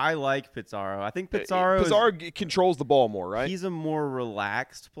 I like Pizarro. I think Pizarro. Controls the ball more, right? He's a more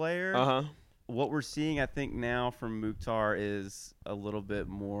relaxed player. Uh huh. What we're seeing, I think, now from Mukhtar is a little bit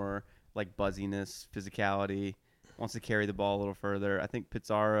more like buzziness, physicality. Wants to carry the ball a little further. I think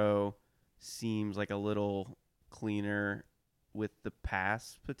Pizarro seems like a little cleaner with the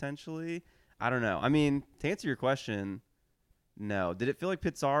pass potentially. I don't know. I mean, to answer your question, no. Did it feel like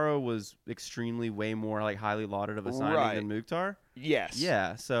Pizarro was extremely way more like highly lauded of a signing Right. than Mukhtar? Yes.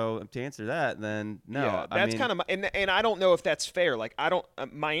 Yeah. So to answer that, then no. Yeah, I that's mean, kind of and I don't know if that's fair. Like I don't.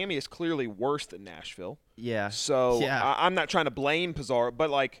 Miami is clearly worse than Nashville. yeah. So Yeah. I'm not trying to blame Pizarro, but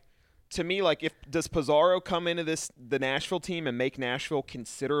like to me, like if does Pizarro come into the Nashville team and make Nashville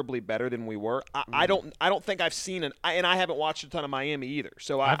considerably better than we were? I don't think I've seen and I haven't watched a ton of Miami either.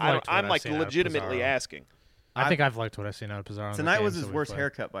 So I've liked what I'm I've like seen out of legitimately Pizarro. asking. I think I've liked what I've seen out of Pizarro. in the Tonight was games his that we worst played.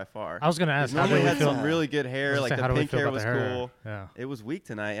 haircut by far. I was going to ask, He how do normally we had feel? some really good I hair, was like gonna say, how the do we pink feel hair about was the hair? cool. Yeah. It was weak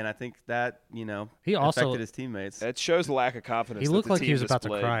tonight, and I think that He also affected his teammates. It shows the lack of confidence. he that looked the like he team was about to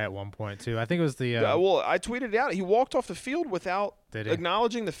displayed. cry at one point too. I think it was the Well, I tweeted it out. He walked off the field without Did he?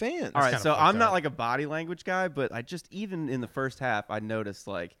 acknowledging the fans. All right, kinda so fucked I'm not up. like a body language guy, but I just even in the first half, I noticed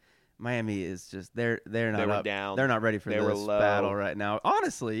like Miami is just they're not were up. down. They're not ready for They this were low. battle right now.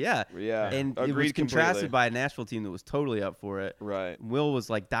 Honestly, yeah. Yeah. And it was Agreed contrasted completely. by a Nashville team that was totally up for it. Right. Will was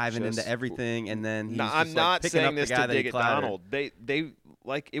like diving Just- into everything, and then he's No, just, I'm like, not picking saying up the this guy to that he dig at clattered. Donald. They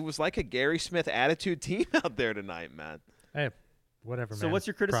like it was like a Gary Smith attitude team out there tonight, man. hey, whatever. So man. what's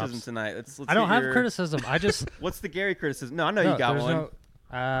your criticism Props. tonight? Let's I don't get have your- criticism. I just What's the Gary criticism? No, I know you got there's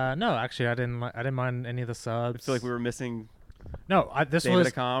one. No, actually, I didn't mind any of the I subs. feel like we were missing No, this David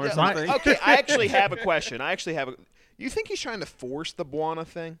was Accam or Yeah, something. Okay, I actually have a question. You think he's trying to force the Buona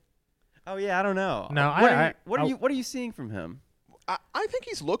thing? Oh yeah, I don't know. No, what are you seeing from him? I think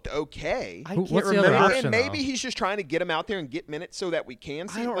he's looked okay. I Who- can't what's the remember. other and option, maybe though? he's just trying to get him out there and get minutes so that we can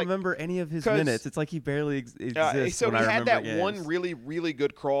see. I don't like, remember any of his 'cause, minutes. It's like he barely exists. So when he I had remember that one games. really, really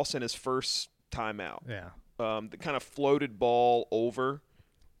good cross in his first timeout. yeah. The kind of floated ball over.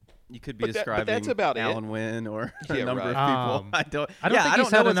 You could be But describing that's about it. Alan Wynn or a Yeah, number right. of people. I don't I don't think I he's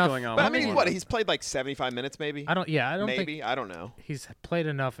don't know had what's enough- going on. But I with mean, him. what? He's played like 75 minutes, maybe. I don't Maybe think I don't know. he's played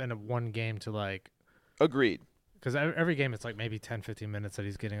enough in one game to like, Agreed. because every game it's like maybe 10, 15 minutes that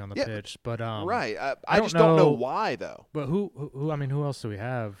he's getting on the Yeah, pitch. But right. I I don't just don't know know- why though. But who? I mean, who else do we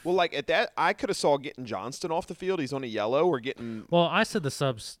have? Well, like at that, I could have saw getting Johnston off the field. He's on a yellow, or getting. Well, I said the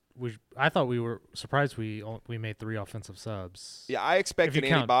subs. I thought we were surprised we made 3 offensive subs. Yeah, I expected you Andy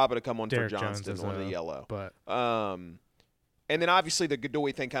count Baba to come on Derek for Jones Johnston as on the a- yellow. But And then obviously the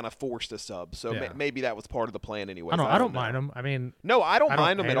Godoy thing kind of forced a sub, so Yeah. maybe that was part of the plan anyway. I don't know. mind him. I mean, No, I don't I don't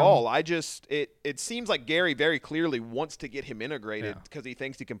mind him hate at him. all. I just it seems like Gary very clearly wants to get him integrated Yeah. because he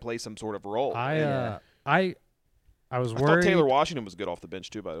thinks he can play some sort of role. I was I thought worried. Taylor Washington was good off the bench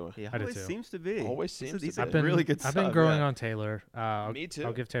too, by the way. He I did always too. seems to be. Always seems to he's be. a I've been really good I've been sub, growing yeah. on Taylor. Me too.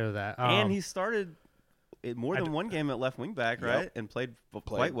 I'll give Taylor that. And he started more I than d- one game at left wing back, Yep. right? And played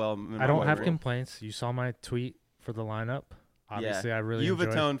quite well. I don't have Remember. complaints. You saw my tweet for the lineup. Obviously, Yeah. I really You've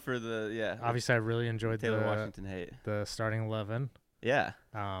enjoyed. atoned for the Obviously, I really enjoyed Taylor Washington hate. the starting 11. Yeah.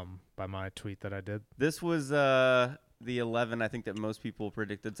 By my tweet that I did. This was the 11 I think that most people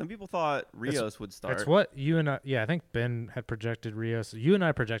predicted. Some people thought Rios would start. It's what you and I. Yeah, I think Ben had projected Rios. You and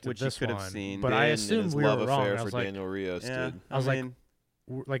I projected Which you this could one, have seen. but Ben I and assumed his we were love wrong. affair I was for like, Daniel Rios, Yeah. dude. I was like,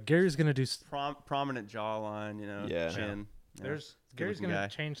 like Gary's gonna do. Prominent jawline, Yeah. chin. Yeah. There's Good Gary's looking gonna guy.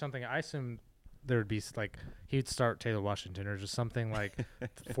 change something. I assumed there would be like he'd start Taylor Washington or just something like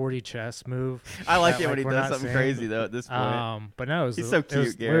 40 chess move. I like that, it when he we're does not something seeing. crazy though. At this point, But no, it was he's the- so it was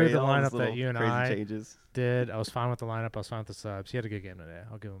cute, Gary. literally the All his lineup that little you and crazy I changes. did. I was fine with the lineup. I was fine with the subs. He had a good game today.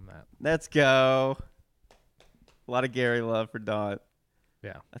 I'll give him that. Let's go. A lot of Gary love for Don.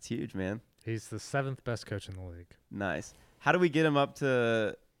 Yeah. That's huge, man. He's the 7th best coach in the league. Nice. How do we get him up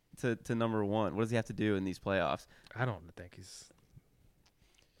to number 1? What does he have to do in these playoffs? I don't think he's.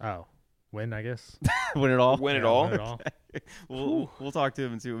 Oh, win, I guess. Win it all? Win it Yeah, all. win it all. We'll talk to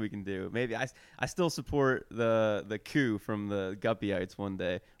him and see what we can do. Maybe I still support the coup from the Guppyites one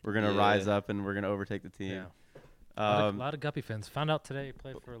day. We're gonna Yeah. rise up and we're gonna overtake the team. Yeah. A lot of Guppy fans found out today he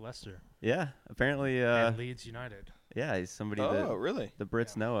played for Leicester Yeah, apparently, and Leeds United. yeah, he's somebody Oh, that really? the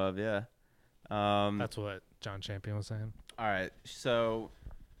Brits know of. Yeah. That's what John Champion was saying. All right. So,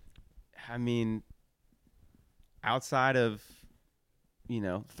 I mean, outside of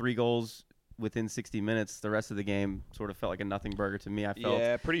 3 goals within 60 minutes, the rest of the game sort of felt like a nothing burger to me. I felt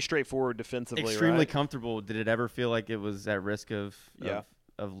Yeah, pretty straightforward defensively. extremely right? comfortable. Did it ever feel like it was at risk of Yeah.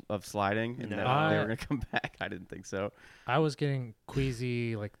 of sliding and No. that they were going to come back? I didn't think so. I was getting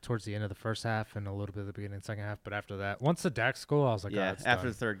queasy like towards the end of the first half and a little bit of the beginning of the second half, but after that, once the Dax goal, I was like, Yeah, it's after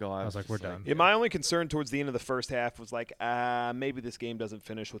done. the third goal, I was like, just we're done. Yeah, my only concern towards the end of the first half was like, maybe this game doesn't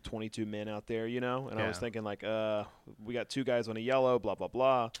finish with 22 men out there, And I was Yeah. thinking like, we got 2 guys on a yellow, blah blah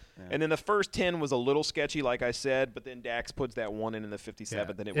blah. Yeah. And then the first 10 was a little sketchy, like I said, but then Dax puts that one in the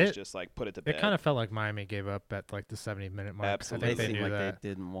 57th, and it was just like put it to bed. It kind of felt like Miami gave up at like the 70-minute mark. Absolutely. I They think they seemed knew like that. they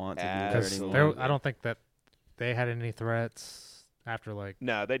didn't want to do Because that Absolutely. anymore. I don't think that they had any threats after like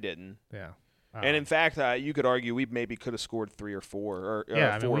No, they didn't. yeah. And in fact, you could argue we maybe could have scored 3 or 4, or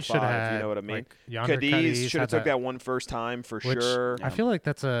yeah, I 4 mean, or we should 5. have had You know what I mean? Like, Yonder Cadiz should have had took that one first time for which sure. Yeah. I feel like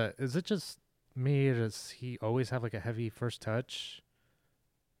that's is it just me or does he always have like a heavy first touch?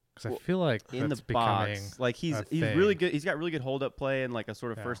 Because Well, I feel like in the that's becoming box, like he's a really thing. good. He's got really good hold up play and like a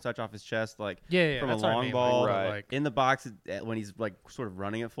sort of Yeah. first touch off his chest, like yeah, from a that's what I long mean, ball. but, Right. like, in the box when he's like sort of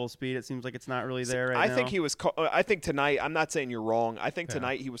running at full speed. It seems like it's not really there right I now. think he was. I think tonight. I'm not saying you're wrong. I think Yeah.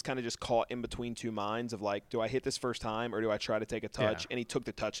 tonight he was kind of just caught in between 2 minds of like, do I hit this first time or do I try to take a touch? Yeah. And he took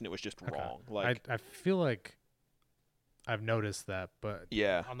the touch and it was just Okay. wrong. Like, I feel like I've noticed that, but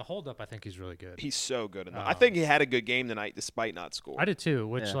yeah, on the hold up, I think he's really good. he's so good. I Um, think he had a good game tonight despite not scoring. I did too.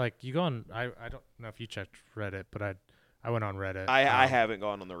 Which Yeah. like you go on. I don't know if you checked Reddit, but I went on Reddit. I haven't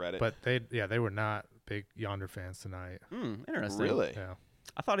gone on the Reddit. But they were not big Yonder fans tonight. Interesting. Really? Yeah.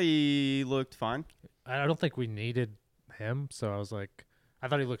 I thought he looked fine. I don't think we needed him, so I was like, I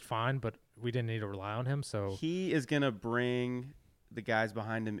thought he looked fine, but we didn't need to rely on him. So He is gonna bring the guys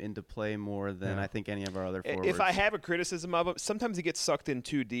behind him into play more than Yeah. I think any of our other forwards. If I have a criticism of him, sometimes he gets sucked in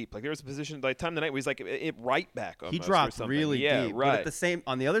too deep. Like there was a position like time tonight where he's like it right back. he Almost, or dropped something. really yeah, deep. Right. But at the same,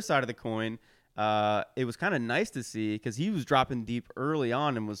 on the other side of the coin, it was kind of nice to see because he was dropping deep early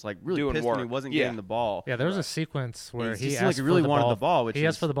on and was like really Doing pissed when he work. wasn't Yeah. getting the ball. yeah, there was a sequence where He he seemed like asked he really for wanted the ball, which he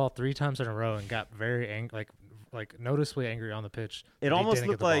asked is- for the ball 3 times in a row and got very angry, like noticeably angry on the pitch. that It he almost didn't get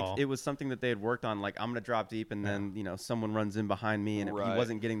looked the like ball. it was something that they had worked on. Like I'm gonna drop deep, and then someone runs in behind me, and if he Right.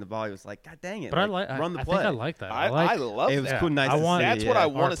 wasn't getting the ball, he was like, "God dang it!" But run the I play. think I like that. I like, love It was that. cool, nice I to want- see. That's yeah. what I Our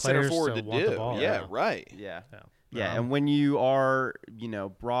want a center players forward to to want the do. ball, yeah, yeah. right. Yeah. Yeah. Yeah, and when you are,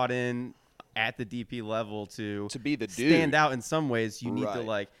 brought in at the DP level to be the dude, stand out in some ways, you need to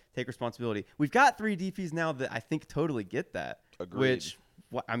Right. take responsibility. We've got 3 DPs now that I think totally get that. Agreed. Which,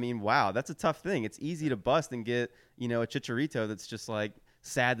 wow, that's a tough thing. It's easy to bust and get, a Chicharito that's just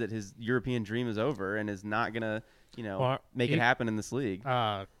sad that his European dream is over and is not gonna, make it happen in this league.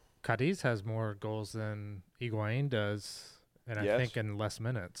 Cadiz has more goals than Higuain does, and I Yes. think in less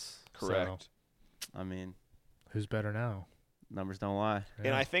minutes. Correct. So, I mean, who's better now? numbers don't lie.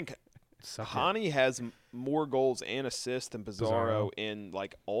 And I think Suck it. Hani has more goals and assists than Pizarro Pizarro. in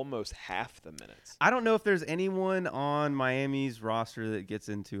almost half the minutes. I don't know if there's anyone on Miami's roster that gets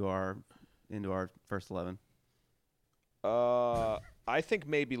into our first 11. I think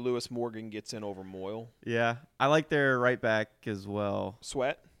maybe Lewis Morgan gets in over Moyle. Yeah, I like their right back as well.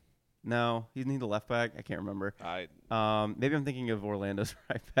 Sweat. No, he's the left back. I can't remember. I Maybe I'm thinking of Orlando's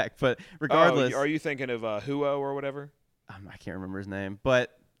right back, but regardless, are you thinking of Huo or whatever? I can't remember his name.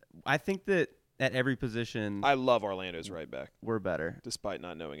 But I think that at every position, I love Orlando's right back, we're better. despite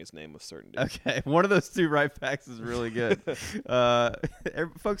not knowing his name with certainty. Okay, one of those 2 right backs is really good.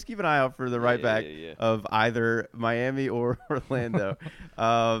 Folks, keep an eye out for the right back Yeah. of either Miami or Orlando.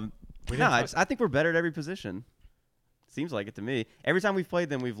 I think we're better at every position. Seems like it to me. Every time we've played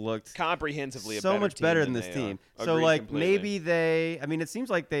them, we've looked Comprehensively a so better much team better than than this they team. are. So Agreed completely. maybe it seems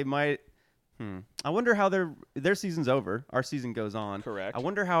like they might. I wonder how their season's over. Our season goes on. Correct. I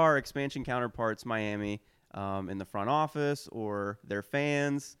wonder how our expansion counterparts, Miami, in the front office or their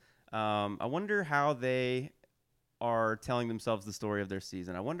fans. I wonder how they are telling themselves the story of their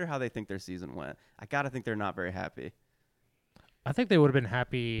season. I wonder how they think their season went. I gotta think they're not very happy. I think they would have been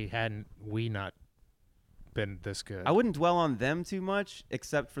happy hadn't we not been this good. I wouldn't dwell on them too much,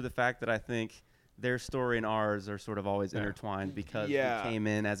 except for the fact that I think their story and ours are sort of always intertwined because we came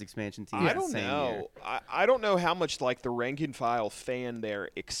in as expansion teams. I don't know. I don't know how much the rank and file fan there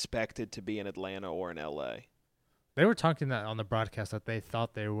expected to be in Atlanta or in LA. They were talking that on the broadcast that they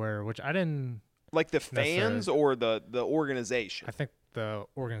thought they were, which I didn't. The fans or the organization? I think the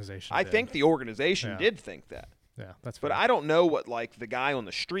organization. I did. think the organization did think that. Yeah, that's. But fair. I don't know what the guy on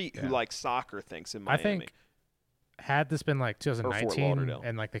the street who likes soccer thinks in Miami. I think had this been 2019 Lauderdale.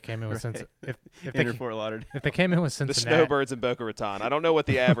 and they came in with if Inter Fort Lauderdale. if they came in with the Cincinnati, Snowbirds in Boca Raton. I don't know what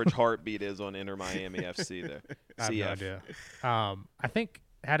the average heartbeat is on Inter Miami FC there. I have no idea. I think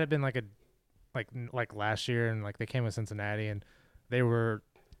had it been like last year and they came with Cincinnati and they were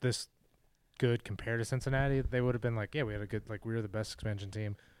this good compared to Cincinnati, they would have been we had a good we were the best expansion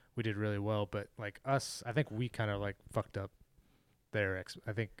team. We did really well, but us, I think we kind of fucked up their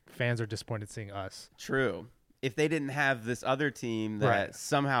I think fans are disappointed seeing us. True. If they didn't have this other team that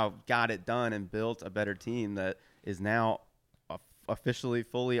somehow got it done and built a better team that is now officially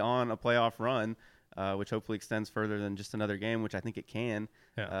fully on a playoff run, which hopefully extends further than just another game, which I think it can.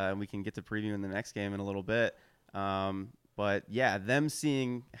 And we can get to previewing the next game in a little bit. But yeah, them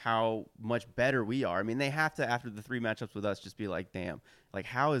seeing how much better we are. I mean, they have to, after the 3 matchups with us, just be damn,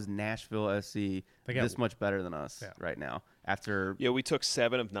 how is Nashville SC this much better than us right now? After we took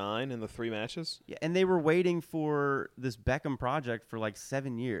 7 of 9 in the 3 matches. Yeah, and they were waiting for this Beckham project for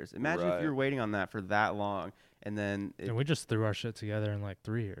 7 years. Imagine if you were waiting on that for that long, and then and we just threw our shit together in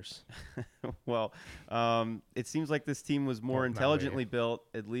 3 years. well, it seems like this team was more intelligently built,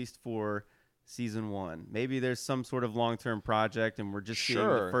 at least for season 1. Maybe there's some sort of long-term project, and we're just seeing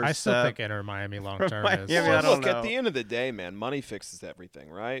the first I still step. think Inter Miami long-term is. Miami, I don't Look, know. at the end of the day, man, money fixes everything,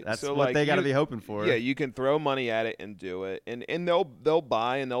 right? That's so, what they got to be hoping for. Yeah, you can throw money at it and do it, and they'll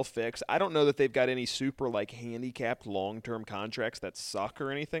buy and they'll fix. I don't know that they've got any super handicapped long-term contracts that suck or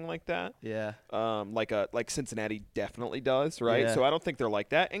anything like that. Yeah. Like Cincinnati definitely does, right? Yeah. So I don't think they're like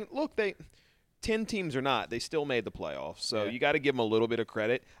that. And look, 10 teams or not, they still made the playoffs. So you got to give them a little bit of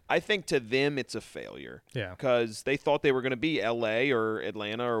credit. I think to them it's a failure. Yeah. Because they thought they were going to be L.A. or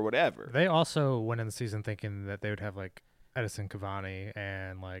Atlanta or whatever. They also went in the season thinking that they would have Edison Cavani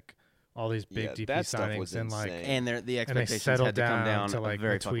and all these big DP that stuff was signings and insane. And the and they expectations settled had to come down to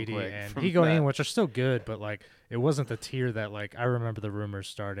very fucking Tweety quick. and from Higuain, that. which are still good, but it wasn't the tier that I remember the rumors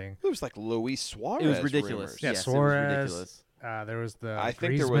starting. It was Luis Suarez. It was ridiculous. rumors. Yeah, Yes, Suarez. it was ridiculous. There was the I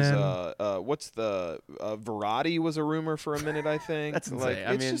think Griezmann. there was what's the Verratti was a rumor for a minute. I think That's insane.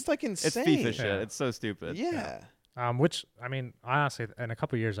 I it's mean, just insane. It's FIFA shit. Yeah. It's so stupid. Yeah, Which I mean, honestly, in a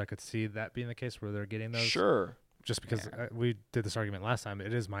couple of years, I could see that being the case where they're getting those. sure. Just because we did this argument last time,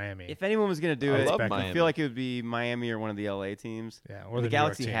 it is Miami. If anyone was going to do I it, love I Miami. feel like it would be Miami or one of the LA teams. yeah, or The the New York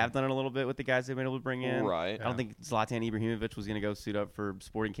Galaxy team. have done it a little bit with the guys they've been able to bring in. Right. I don't think Zlatan Ibrahimovic was going to go suit up for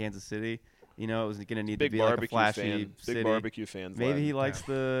Sporting Kansas City. It was going to need Big to be a barbecue flashy fan. city. Big barbecue fan. Maybe Vlad. he likes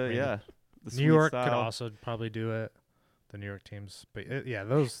the The New sweet York could style. also probably do it. The New York teams, but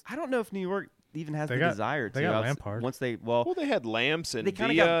those I don't know if New York even has They the got- desire to. they got outs- Lampard. Once they Well, they had Lamps and they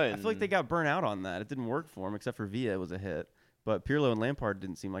kind of Villa, got. and I feel like they got burnt out on that. It didn't work for them, except for Villa was a hit. But Pirlo and Lampard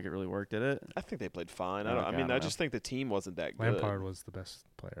didn't seem like it really worked, did it? I think they played fine. Okay, I don't I know. just think the team wasn't that good. Lampard was the best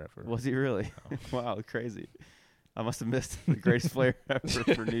player ever. Was he really? No. Wow, crazy. I must have missed the greatest player ever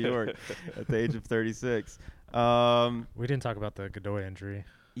for New York at the age of 36. We didn't talk about the Godoy injury.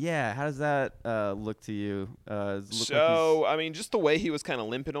 Yeah, how does that look to you? Does it look So, I mean, just the way he was kind of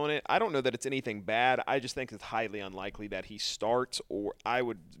limping on it, I don't know that it's anything bad. I just think it's highly unlikely that he starts, or I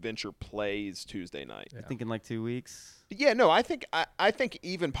would venture plays Tuesday night. you're thinking like 2 weeks? Yeah, no, I think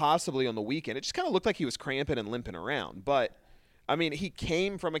even possibly on the weekend. It just kind of looked like he was cramping and limping around. But, I mean, he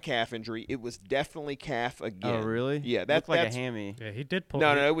came from a calf injury. It was definitely calf again. Oh, really? Yeah, Looked like a that's hammy. Yeah, he did pull.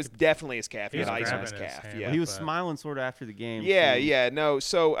 No, he- it was definitely his calf. He he had was ice on his grabbing his calf. hand. Yeah. He was but- smiling sort of after the game. Yeah, too. yeah, no.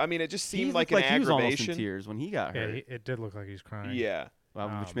 So, I mean, it just He seemed like looked an he was almost in aggravation. tears when he got Yeah, hurt. it did look like he's crying. Yeah. Which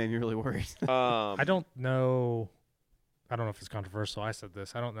Um, made me really worried. I don't know. I don't know if it's controversial. I said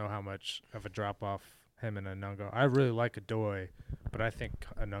this. I don't know how much of a drop off him and Anunga. I really like Godoy, but I think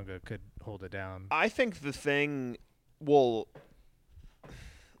Anunga could hold it down. I think the thing, well,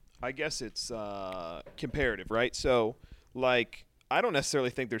 I guess it's comparative, right? So, like, I don't necessarily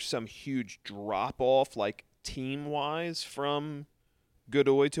think there's some huge drop off, like team wise, from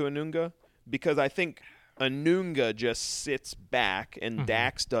Godoy to Anunga, because I think Anunga just sits back and Mhm.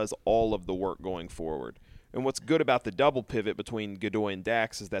 Dax does all of the work going forward. And what's good about the double pivot between Godoy and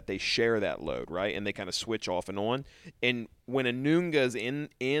Dax is that they share that load, right? And they kind of switch off and on. And when Anunga's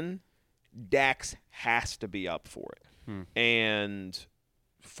in, Dax has to be up for it. And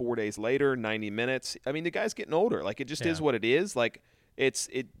 4 days later, 90 minutes. I mean, the guy's getting older. Like, it just is Yeah. what it is. Like,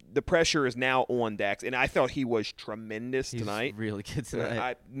 the pressure is now on Dax. And I thought he was tremendous He's tonight. really good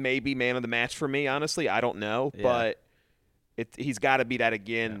tonight. Maybe man of the match for me, honestly. I don't know. Yeah. But he's got to be that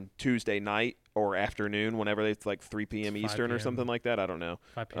again Tuesday night or afternoon, whenever it's like 3 p.m. It's 5 Eastern or p.m. something like that. I don't know.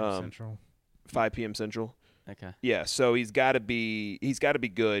 5 p.m. Central. 5 p.m. Central. Okay. Yeah, so he's got to be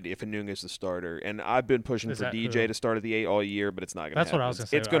good if Anunga's the starter. And I've been pushing Is for that DJ who? to start at the 8 all year, but it's not going to happen. That's what I was going to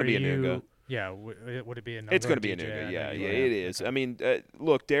say. It's going to be Are Anunga. you- Yeah, would it be Anunga? It's or going to be DJ? Anunga. I Yeah, know yeah, you it were. is. Okay. I mean,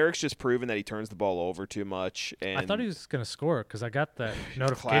 look, Derek's just proven that he turns the ball over too much. And I thought he was going to score because I got that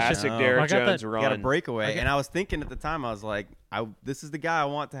notification. classic No. Derek I got Jones that- run. Got a breakaway, I get- and I was thinking at the time, I was like, "This is the guy I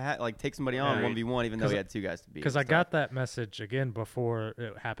want to take somebody on Yeah. 1v1, even though he 'Cause- had two guys to beat." Because I got that message again before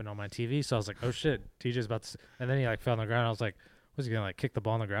it happened on my TV, so I was like, "Oh shit, TJ's about to," and then he like fell on the ground. I was like, "Was he gonna like kick the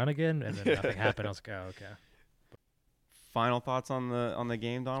ball on the ground again?" And then nothing happened. I was like, "Oh, okay." Final thoughts on the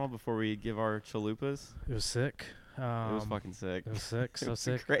game, Donald, before we give our chalupas. It was sick. It was fucking sick. It was sick. So was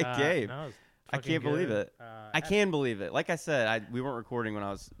a sick. great game. No, it was I fucking can't believe good. it. I can believe it. Like I said, we weren't recording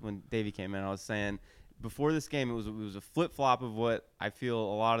when Davey came in. I was saying before this game, it was a flip flop of what I feel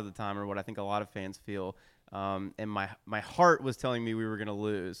a lot of the time, or what I think a lot of fans feel. And my heart was telling me we were gonna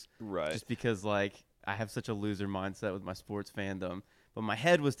lose, Right. just because like I have such a loser mindset with my sports fandom. But my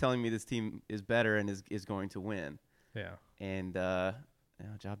head was telling me this team is better and is going to win. Yeah, And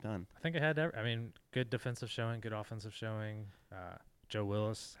job done. I think it had. I mean, good defensive showing, good offensive showing. Joe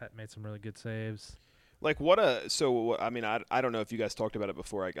Willis made some really good saves. Like I mean, I don't know if you guys talked about it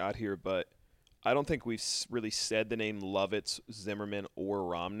before I got here, but I don't think we've really said the name Lovitz, Zimmerman, or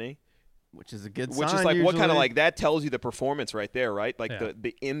Romney. Which is a good sign. Which is like what kind of usually. like that tells you the performance right there, right? Like Yeah.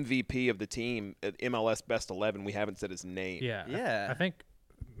 the MVP of the team at MLS Best 11. We haven't said his name. Yeah, Yeah. I think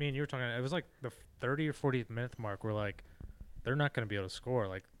me and you were talking. It was like the 30 or 40th minute mark. We're like, they're not going to be able to score.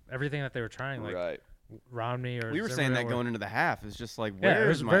 Like everything that they were trying, like right. Romney or We were saying Zimmerman that were- going into the half. It's just like, Yeah, it where's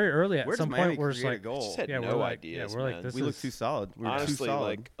was my, very early. At where some does Miami point, we're just create like, a goal? Just had yeah, no we're like, ideas, yeah, we're man. like, this We look is too solid. We were Honestly, too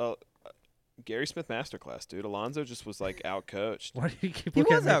solid. like Gary Smith masterclass, dude. Alonso just was like outcoached. Why do you keep he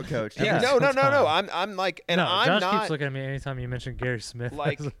looking was at me? outcoached. He- Yeah. No. Time. I'm like, and no, I'm Josh not keeps looking at me anytime you mention Gary Smith.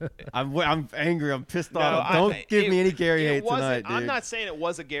 like. I'm angry. I'm pissed No, off. Don't give me any Gary hate tonight, dude. I'm not saying it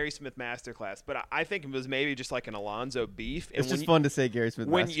was a Gary Smith masterclass, but I think it was maybe just like an Alonzo beef. And It's when just you- fun to say Gary Smith.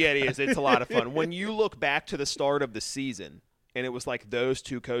 Yeah, it is. It's a lot of fun. When you look back to the start of the season, and it was like those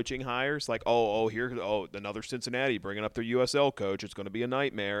two coaching hires, like another Cincinnati bringing up their USL coach. It's going to be a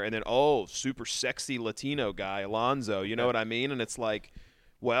nightmare. And then super sexy Latino guy Alonzo. You know what I mean? And it's like,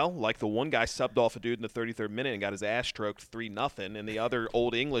 well, like the one guy subbed off a dude in the 33rd minute and got his ass stroked 3-0, and the other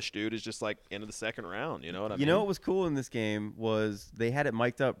old English dude is just like into the second round. You know what I mean? You know what was cool in this game was they had it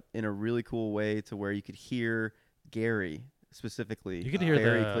mic'd up in a really cool way to where you could hear Gary specifically. You could hear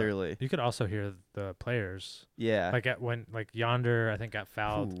very the- clearly. You could also hear the players Yeah. like Yonder I think got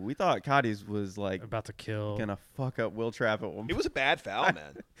fouled Ooh, we thought Cadiz was like about to kill. gonna fuck up Will Trapp at one It was a bad foul,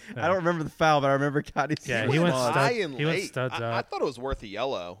 man. I don't remember the foul, but I remember Cadiz. Yeah, It he was went high stud- and he went late. studs I up. thought it was worth a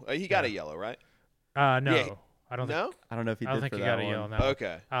yellow. He got Yeah. a yellow, right? No, Yeah. I don't think. No. I don't know if he I don't did think for he that got a one. yellow. No.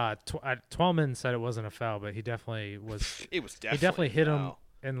 Okay. Twelman said it wasn't a foul, but he definitely was. It was He definitely. definitely hit a him foul.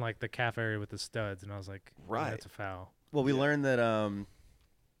 in like the calf area with the studs, and I was like, yeah, Right. that's a foul. Well, we Yeah. learned that.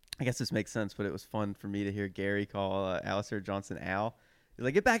 I guess this makes sense, but it was fun for me to hear Gary call Alistair Johnson Al. He's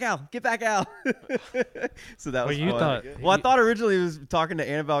like, "Get back, Al! Get back, Al!" So that was you fun. thought- Well, I thought originally he was talking to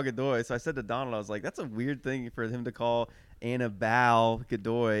Annabelle Godoy, so I said to Donald, I was like, "That's a weird thing for him to call Annabelle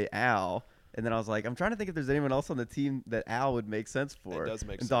Godoy Al." And then I was like, I'm trying to think if there's anyone else on the team that Al would make sense for. It does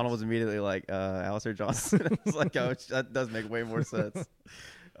make and sense. Donald was immediately like, Alistair Johnson. I was like, oh, that does make way more sense.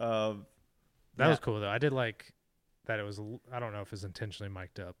 That Yeah. was cool though. I did like that. It was. I don't know if it was intentionally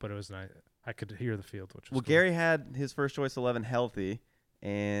mic'd up, but it was nice. I could hear the field, which was Well, cool. Gary had his first choice 11 healthy,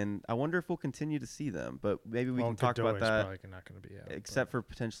 and I wonder if we'll continue to see them. But maybe we Well, can talk about Godoy's that, Probably not going to be out, except for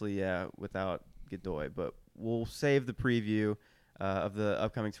potentially, without Godoy. But we'll save the preview of the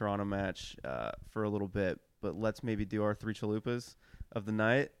upcoming Toronto match for a little bit. But let's maybe do our three chalupas of the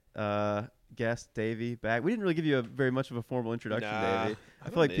night. Guest Davey back. We didn't really give you a very much of a formal introduction, Nah, Davey. I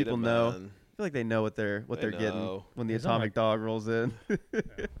don't feel like need people it, know. man. I feel like they know what they're They getting know. when the He's on atomic dog rolls in.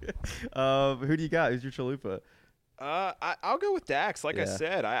 Who do you got? Who's your chalupa? I'll go with Dax. Like I Yeah.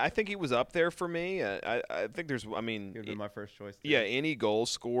 said, I think he was up there for me. I think there's. I mean, He would have been my first choice. too. yeah, any goal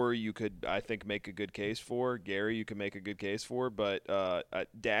scorer you could, I think, make a good case for. Gary, you could make a good case for. But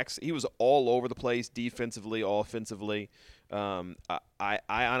Dax, he was all over the place, defensively, offensively. I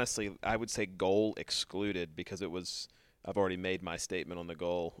honestly, I would say goal excluded because it was. I've already made my statement on the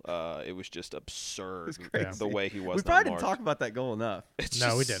goal. It was just absurd It's crazy. the way he was. We probably didn't talk about that goal enough.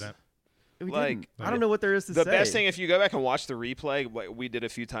 No, we didn't. We Like, didn't. I don't know what there is to The say. best thing, if you go back and watch the replay, what we did a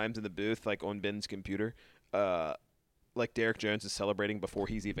few times in the booth, like on Ben's computer, like Derek Jones is celebrating before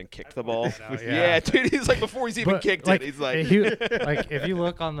he's even kicked the ball. that out, Yeah, yeah. dude, he's like before he's even But, kicked like, it, he's like, like if you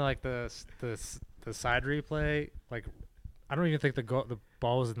look on the side replay, like I don't even think the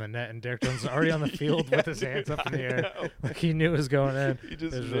ball was in the net, and Derek Jones was already on the field with his hands up in the air, like he knew it was going in. He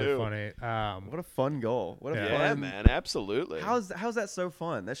just it was knew. really funny. What a fun goal. What a Yeah. yeah, fun. man, absolutely. How's that so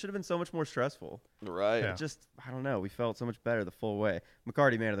fun? That should have been so much more stressful. right? Yeah. Just I don't know. We felt so much better the full way.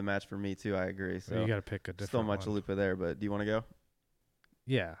 McCarty man of the match for me too. I agree. So you got to pick a different still my one. chalupa there. But do you want to go?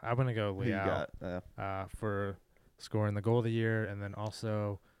 Yeah, I'm gonna go Who you Leao got? for scoring the goal of the year, and then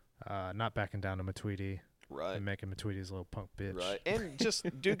also not backing down to Matuidi Right, and making Matuidi's little punk bitch. right. And just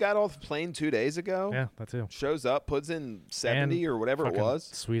dude got off the plane 2 days ago. Yeah, that too. Shows up, puts in 70 or whatever it was.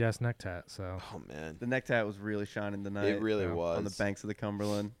 Sweet ass neck tat. So Oh man, The neck tat was really shining tonight. it really yeah, was on the banks of the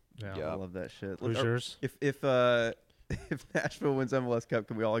Cumberland. yeah. Yeah. I love that shit. Who's Look, yours? if if Nashville wins MLS Cup,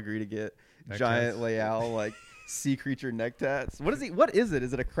 can we all agree to get Neck giant tats? Leal like sea creature neck tats? What is he? What is it?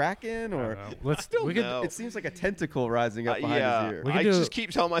 Is it a kraken I or? don't know. Let's. don't We could. know. It seems like a tentacle rising up behind yeah, his ear. We can I do- just keep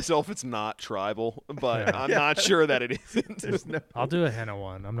telling myself it's not tribal, but Yeah. I'm not sure that it isn't. There's no. I'll do a henna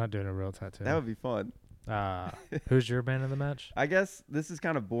one. I'm not doing a real tattoo. That would be fun. Who's your man of the match? I guess this is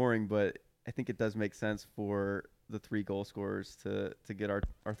kind of boring, but I think it does make sense for the three goal scorers to get our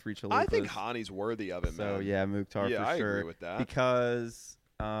three chalupas. I think Hani's worthy of it, so. man. Yeah, Mukhtar yeah, for I sure. agree with that. Because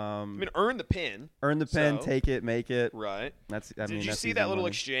I mean, earn the pin, earn the pen, so- take it, make it. right? That's. I Did mean, you that's see easy that little money.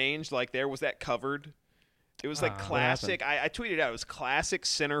 exchange? Like, there was that covered. It was like What classic. I tweeted out. It was classic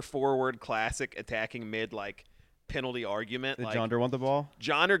center forward, classic attacking mid, like penalty argument. Did like John want the ball?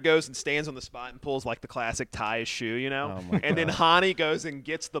 Johnner goes and stands on the spot and pulls like the classic tie his shoe, you know? Oh my and then God. Hani goes and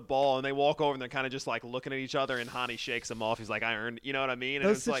gets the ball, and they walk over and they're kind of just like looking at each other, and Hani shakes him off. He's like, I earned, you know what I mean? And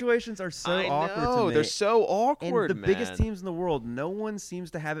Those it's like, situations are so I awkward know, to me. they're so and awkward, the biggest man. teams in the world, no one seems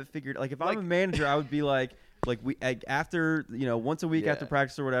to have it figured. Like if I'm a Like- manager, I would be like we after once a week Yeah. after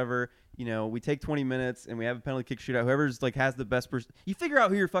practice or whatever. We take 20 minutes and we have a penalty kick shootout. Whoever's like has the best person, you figure out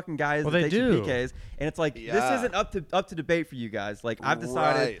who your fucking guy is Well, that they takes your do. PKs, and it's like Yeah. this isn't up to debate for you guys. Like I've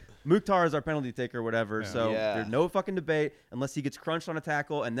decided Right. Mukhtar is our penalty taker or whatever, Yeah. so Yeah. there's no fucking debate unless he gets crunched on a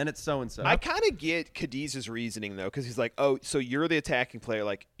tackle, and then it's so and so. I kind of get Cadiz's reasoning though, because he's like, "Oh, so you're the attacking player.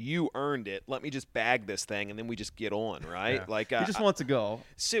 Like you earned it. Let me just bag this thing, and then we just get on, right? Yeah. Like, He just wants a goal.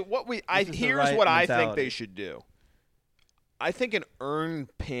 so what Which is the here's right what I think mentality. they should do. I think an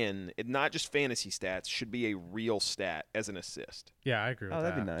earned pin, not just fantasy stats, should be a real stat as an assist. Yeah, I agree with Oh,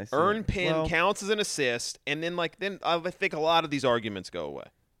 that. that'd be nice. Earned pin Well, counts as an assist, and then I think a lot of these arguments go away.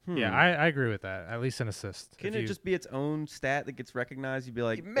 Yeah, I agree with that. At least an assist. Can If it you- just be its own stat that gets recognized? You'd be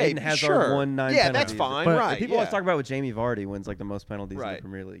like, Maybe, Aiden has sure. our 1-9 Yeah, penalties. that's fine, But- right? People always yeah. talk about with Jamie Vardy wins like the most penalties in Right. the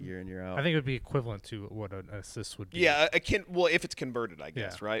Premier League year in year out. I think it would be equivalent to what an assist would be. Yeah, well, if it's converted, I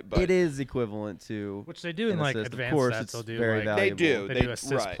guess, Yeah. right? But it is equivalent to. Which they do in an like assist. Of advanced course, stats. it's They'll do very like valuable. They do. they They do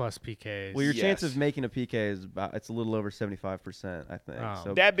assist right. plus PKs. Well, your chance Yes. of making a PK is it's a little over 75%, I think. Oh.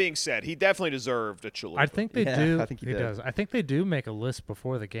 So That being said, he definitely deserved a chalupa. I think they Yeah, do. I think he he did. does. I think they do make a list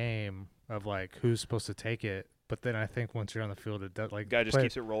before the game of like who's supposed to take it. But then I think once you're on the field, it does like guy just play-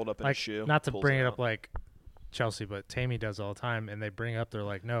 keeps it rolled up in like his shoe. not to pulls bring it out. up like Chelsea, but Tammy does all the time, and they bring up they're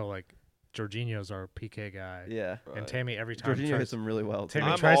like no, like Jorginho's our PK guy, yeah, and Right. Tammy every time Jorginho tries- hits them really well. Tammy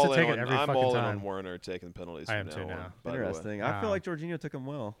too. I'm tries to all take in it on- every I'm fucking all time. in on Werner taking penalties. I from am now too on, now. by the way. Interesting. I feel Wow. like Jorginho took him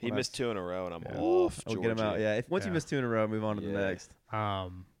well. He missed 2 in a row, and I'm Yeah. off. We'll get him out. Georgie. Yeah. If once you Yeah. miss 2 in a row, move on to the Yeah. next.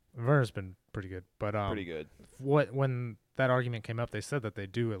 Werner's been pretty good, but Pretty good. when that argument came up, they said that they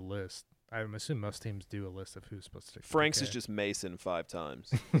do a list. I'm assuming most teams do a list of who's supposed to take the Frank's PK. is just Mason 5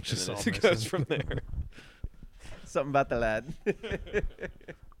 times. Just and all then it goes Mason. from there. Something about the lad.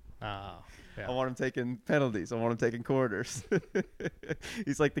 Yeah. I want him taking penalties. I want him taking quarters.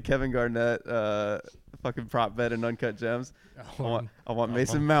 He's like the Kevin Garnett fucking prop bet in Uncut Gems. I want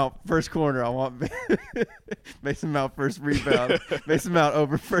Mason Mount first corner. I want Mason Mount first rebound. Mason Mount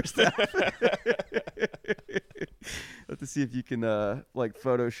over first half. Have to see if you can like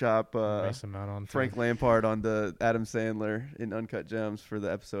Photoshop Mason Mount on Frank Lampard onto Adam Sandler in Uncut Gems for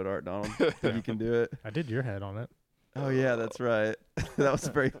the episode art, Donald. If you can do it. I did your head on it. Oh yeah, that's right. That was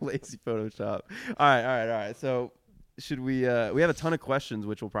a very lazy Photoshop. All right. So should we? We have a ton of questions,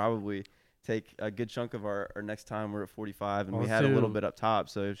 which will probably take a good chunk of our next time. We're at 45, and Well, we let's had a little do bit up top.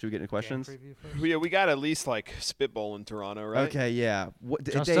 So should we get into questions? Game preview first? Yeah, we got at least like spitball in Toronto, right? Okay, yeah. What,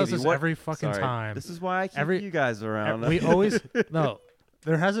 Josh Davey, does this what- every fucking sorry. time. This is why I keep Every- you guys around. We always no.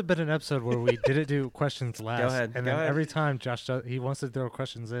 There hasn't been an episode where we didn't do questions last. ahead, And go then ahead. every time Josh he wants to throw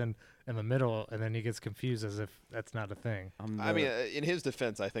questions in the middle, and then he gets confused as if that's not a thing. I mean, in his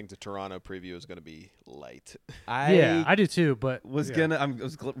defense, I think the Toronto preview is going to be light. Yeah, I do too. But was yeah. gonna. I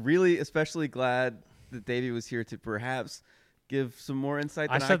was really especially glad that Davey was here to perhaps give some more insight.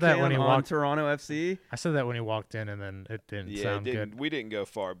 I Than said that can when he on walked- Toronto FC. I said that when he walked in, and then it didn't Yeah, sound good. we didn't go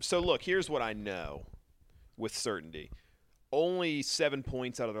far. So look, here's what I know with certainty. Only 7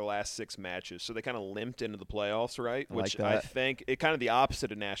 points out of their last 6 matches, so they kind of limped into the playoffs, right? I like Which that. I think it kind of the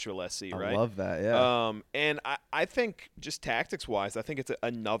opposite of Nashville SC, right? I love that. Yeah. And I think just tactics-wise, I think it's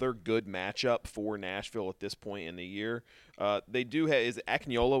another good matchup for Nashville at this point in the year. They do have – is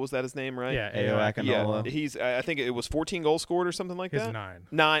Akinola, was that his name, right? Yeah, Ayo Akinola. Yeah, he's I think it was 14 goals scored or something like His that.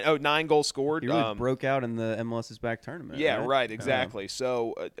 9. 9 goals scored. he really broke out in the MLS is back tournament. Yeah, right, exactly.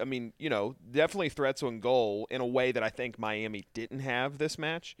 So, I mean, definitely threats on goal in a way that I think Miami didn't have this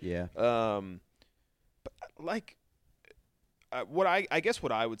match. Yeah. But like, what I guess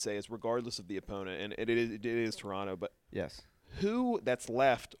what I would say is, regardless of the opponent, and it is Toronto, but Yes. who that's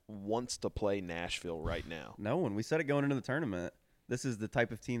left wants to play Nashville right now? No one. We said it going into the tournament. This is the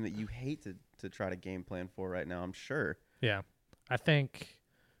type of team that you hate to try to game plan for right now, I'm sure. Yeah, I think.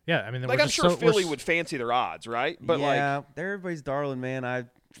 Yeah, I mean, Like, we're I'm just sure so- we're Philly s- would fancy their odds, right? But yeah, they're everybody's darling, man. I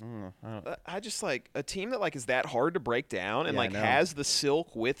don't know. I just like a team that like is that hard to break down and Yeah, I like know. has the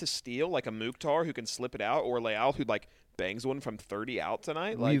silk with the steel, like a Mukhtar who can slip it out, or Leal who like bangs one from 30 out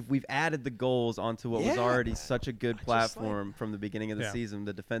tonight. Like, We've added the goals onto what was Yeah. already such a good I just, platform from the beginning of the Yeah. season.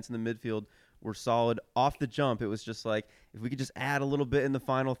 The defense and the midfield were solid off the jump. It was just like, if we could just add a little bit in the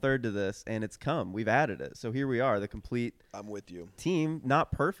final third to this, and it's come. We've added it. So here we are, the complete I'm with you. team.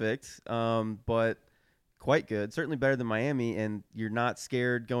 Not perfect, but quite good. Certainly better than Miami, and you're not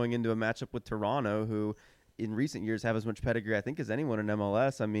scared going into a matchup with Toronto, who in recent years have as much pedigree, I think, as anyone in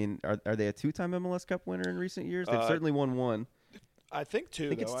MLS. I mean, are they a 2-time MLS Cup winner in recent years? They've certainly won one. I think two. I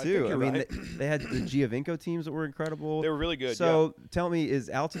think though. it's I think two. I you're mean, right. they had the Giovinco teams that were incredible. They were really good. So tell me, is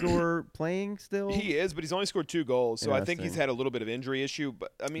Altidore playing still? yeah. He is, but he's only scored 2 goals, so I think he's Interesting. had a little bit of injury issue.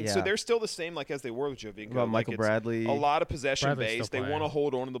 But I mean, so Yeah. they're still the same like as they were with Giovinco. What about Like, Michael it's Bradley? A lot of possession Bradley's based. still They want to playing.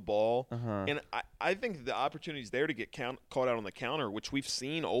 hold on to the ball. Uh-huh. And I think the opportunity's there to get caught out on the counter, which we've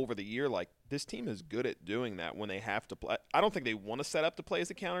seen over the year. Like, this team is good at doing that when they have to play. I don't think they want to set up to play as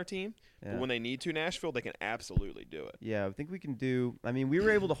a counter team, Yeah. but when they need to, Nashville, they can absolutely do it. Yeah, I think we can do. I mean, we were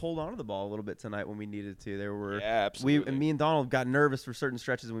able to hold on to the ball a little bit tonight when we needed to. There were Yeah, absolutely. me and Donald got nervous for certain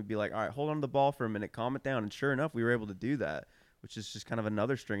stretches, and we'd be like, "All right, hold on to the ball for a minute, calm it down." And sure enough, we were able to do that, which is just kind of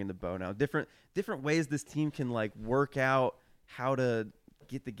another string in the bow. Now, different ways this team can like work out how to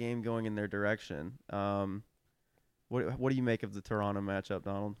get the game going in their direction. What do you make of the Toronto matchup,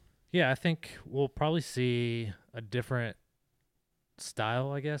 Donald? Yeah, I think we'll probably see a different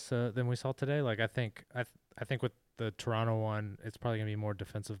style, I guess, than we saw today. Like I think with the Toronto one, it's probably gonna be more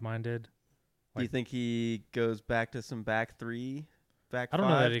defensive minded. Do you think he goes back to some back three, back I don't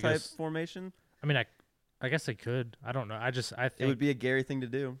know that five he type goes- formation? I mean, I guess they could. I don't know. I think It would be a Gary thing to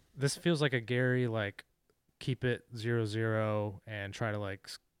do. this feels like a Gary like keep it 0-0 and try to like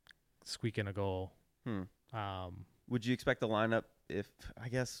squeak in a goal. Would you expect the lineup if I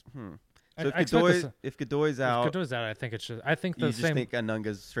guess? I So expect this- if Godoy's out, If Godoy's out, I think it's just. I think you the just same. think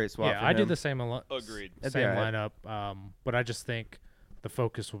Anunga's straight swap. Yeah, for I do him? the same. Agreed. That'd be Same all right. lineup. But I just think the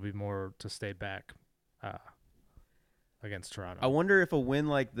focus will be more to stay back against Toronto. I wonder if a win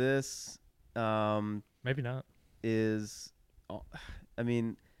like this Maybe not. is. I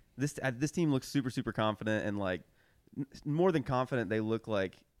mean, this team looks super confident and like more than confident. They look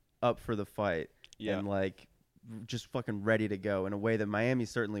like up for the fight Yeah. and like just fucking ready to go in a way that Miami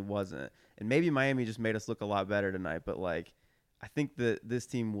certainly wasn't. And maybe Miami just made us look a lot better tonight. But like, I think that this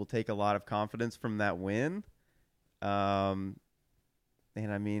team will take a lot of confidence from that win. And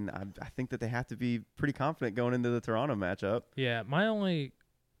I mean, I think that they have to be pretty confident going into the Toronto matchup. Yeah, my only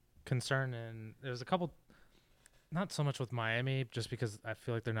concern, and there's a couple, not so much with Miami, just because I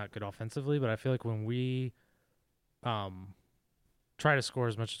feel like they're not good offensively, but I feel like when we try to score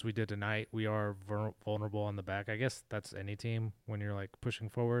as much as we did tonight, we are vulnerable on the back. I guess that's any team. When you're like pushing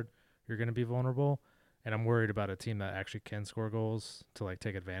forward, you're going to be vulnerable. And I'm worried about a team that actually can score goals to like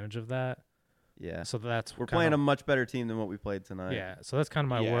take advantage of that. Yeah. So that's We're playing a much better team than what we played tonight. Yeah, so that's kind of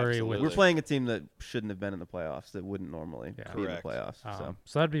my Yeah, worry absolutely. with. We're playing a team that shouldn't have been in the playoffs, that wouldn't normally Yeah. be in the Correct. playoffs.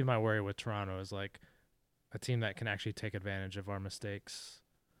 So that'd be my worry with Toronto, is like a team that can actually take advantage of our mistakes,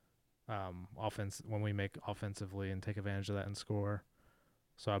 offense when we make offensively, and take advantage of that and score.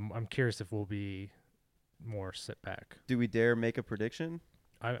 So I'm curious if we'll be more sit back. Do we dare make a prediction?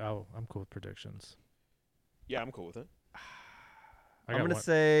 I'm cool with predictions. Yeah, I'm cool with it. I'm going to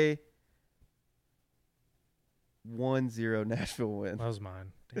say 1-0 Nashville win. that was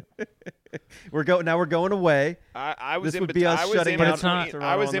mine. Damn. We're going away. I was This in would between. be us I was shutting in out between. Toronto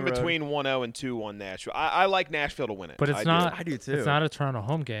I was on in the road. between 1-0 and 2-1 Nashville. I like Nashville to win it. But it's I do. not. I do too. It's not a Toronto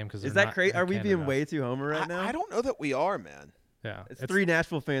home game because Is that crazy? Are we being way too homer right now? I don't know that we are, man. Yeah, It's three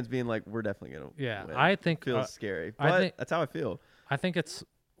Nashville fans being like, we're definitely going to Yeah, win. I think Feels scary. I But think- that's how I feel. I think it's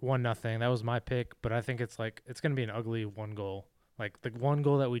 1-0. That was my pick, but I think it's like it's gonna be an ugly one goal. Like the one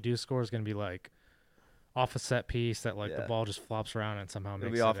goal that we do score is gonna be like off a set piece that like the Yeah. ball just flops around and somehow It'll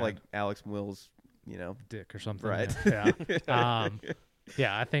makes be it off in. like Alex Mills, dick or something. Right. Yeah.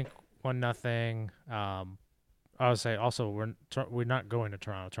 Yeah. I think 1-0. I would say also we're not going to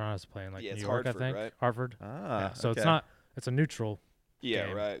Toronto. Toronto's playing like Yeah, New it's York, Hartford, I think. right? Hartford. Ah, So okay. it's not. It's a neutral. Yeah,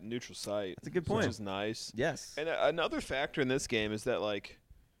 Game. right. Neutral site. That's a good Which point. is nice. Yes. And another factor in this game is that like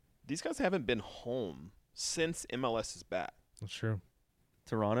these guys haven't been home since MLS is back. That's true.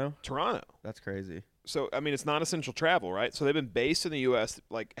 Toronto? Toronto. That's crazy. So I mean, it's non-essential travel, right? So they've been based in the U.S.,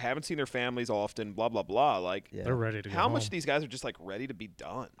 like haven't seen their families often, blah blah blah. Like, Yeah. They're ready to go. how much home. of these guys are just like ready to be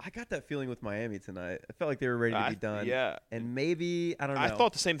done? I got that feeling with Miami tonight. I felt like they were ready to be done. Yeah, And maybe, I don't know. I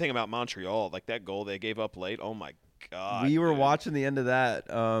thought the same thing about Montreal. Like that goal they gave up late. Oh my god. we were dude. watching the end of that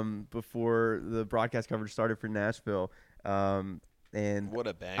before the broadcast coverage started for Nashville. And What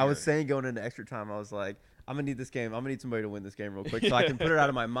a banger. I was saying going into extra time, I was like, I'm going to need this game. I'm going to need somebody to win this game real quick so I can put it out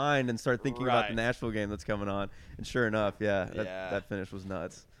of my mind and start thinking about the Right. Nashville game that's coming on. And sure enough, Yeah. that finish was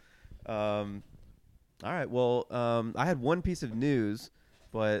nuts. All right. Well, I had one piece of news,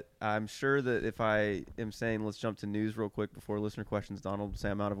 but I'm sure that if I am saying let's jump to news real quick before listener questions, Donald will say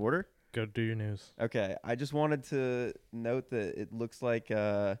I'm out of order. Go do your news. Okay. I just wanted to note that it looks like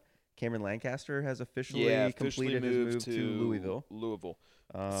Cameron Lancaster has officially completed his move to Louisville. Louisville.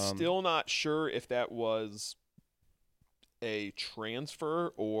 Um, Still not sure if that was a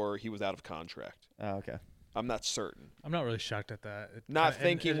transfer or he was out of contract. okay. I'm not certain. I'm not really shocked at that. Not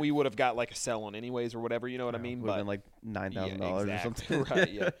thinking we would have got like a sell on anyways or whatever. You know what I Yeah, mean? Would have But been like $9,000 yeah, or exactly. something.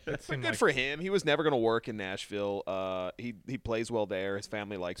 Right, yeah. It But seemed good like- for him. He was never going to work in Nashville. He plays well there. His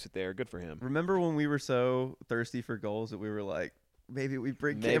family likes it there. Good for him. Remember when we were so thirsty for goals that we were like, maybe we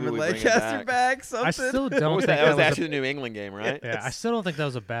bring Maybe Cameron we bring it Lancaster back. back? Something. I still What don't was think that? That was a- after the New England game, right? Yeah, I still don't think that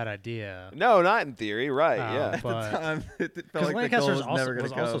was a bad idea. No, not in theory. Right? Yeah. At the but time, it felt because like the goal Lancaster was never going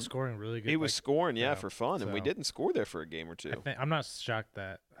was to also come. scoring really good. He was like, scoring, yeah, for fun, and we so- didn't score there for a game or two. I'm not shocked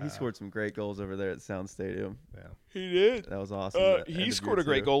that He scored some great goals over there at Sound Stadium. Yeah. He did. That was awesome. at end He of scored year a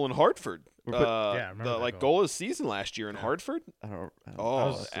great two. goal in Hartford. We're put- Yeah, I remember the that goal of the season last year in Hartford. I don't Oh, I'll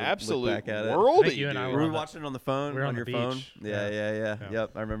have to look absolute back at it. worldie, I think you and I dude. Were we on the- watching it on the phone? we were on your the phone? beach. Yeah. Yeah.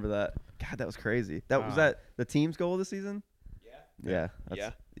 Yep, I remember that. God, that was crazy. That was Wow. that the team's goal of the season? Yeah.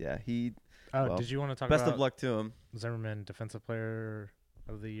 Yeah. Yeah. He Oh, Well, did you want to talk best about of luck to him. Zimmerman Defensive Player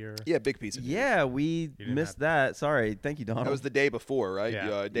of the Year? Yeah, big piece of news. Yeah, we didn't missed have- that. Sorry. Thank you, Donald. That was the day before, right?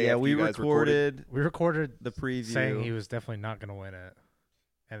 Yeah. Day yeah, after we you guys recorded. We recorded the preview. saying he was definitely not going to win it,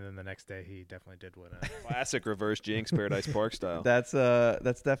 and then the next day he definitely did win it. Classic reverse jinx, Paradise Park style. That's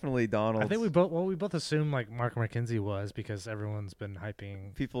definitely Donald. I think we both assumed like Mark McKenzie was because everyone's been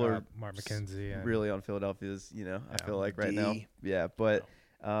hyping People are Mark McKenzie and really on Philadelphia's. I Yeah. feel like right now. D. Yeah, but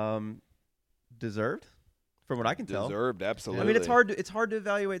deserved, from what I can tell. Deserved, absolutely. I mean, it's hard to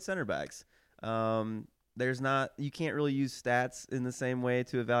evaluate center backs. You can't really use stats in the same way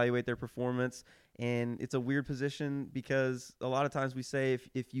to evaluate their performance, and it's a weird position because a lot of times we say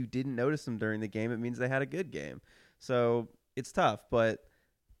if you didn't notice them during the game, it means they had a good game. So it's tough, but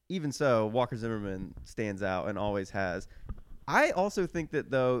even so, Walker Zimmerman stands out and always has. I also think that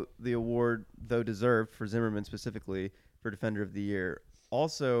though the award, though deserved for Zimmerman specifically for Defender of the Year,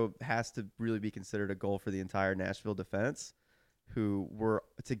 also has to really be considered a goal for the entire Nashville defense, who were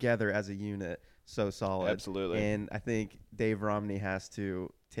together as a unit so solid. Absolutely. And I think Dave Romney has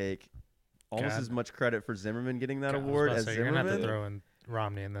to take almost God. as much credit for Zimmerman getting that I was award about to as say, you're gonna have to Zimmerman. throw in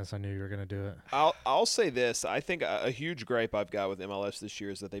Romney in this. I knew you were going to do it. I'll say this. I think a huge gripe I've got with MLS this year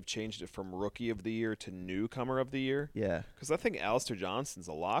is that they've changed it from Rookie of the Year to Newcomer of the Year. Yeah, Because I think Alistair Johnston's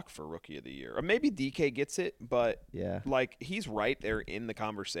a lock for Rookie of the Year. Or maybe DK gets it, but yeah. like he's right there in the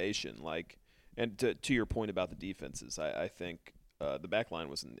conversation. Like, and to your point about the defenses, I think the back line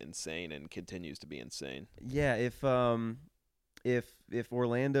was insane and continues to be insane. Yeah, if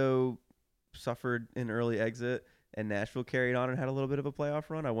Orlando suffered an early exit and Nashville carried on and had a little bit of a playoff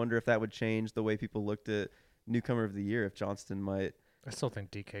run, I wonder if that would change the way people looked at Newcomer of the Year, if Johnston might. I still think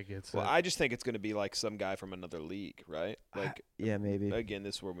DK gets Well, it. I just think it's going to be like some guy from another league, right? Like, Yeah, maybe. again,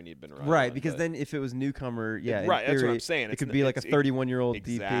 this is where we need Ben Ryan. Right, because then if it was Newcomer, yeah, in right, that's what theory, I'm saying. it It's could n- be like a it's- 31-year-old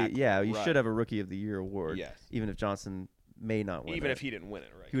exactly, DP. Yeah, you right. should have a Rookie of the Year award, yes, even if Johnson may not win even it. if he didn't win it,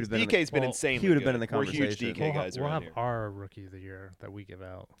 right? He would've 'Cause been in the- DK's been well, insanely he would've been good. in the We're huge conversation. DK guys we'll around have here. our Rookie of the Year that we give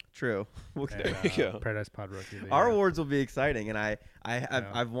out. True. And, There you go. Paradise Pod Rookie of the Our Year. awards will be exciting, and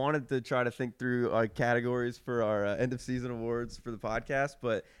I've wanted to try to think through our categories for our end of season awards for the podcast,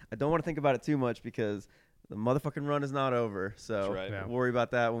 but I don't want to think about it too much because the motherfucking run is not over. So That's right. Yeah. we'll worry about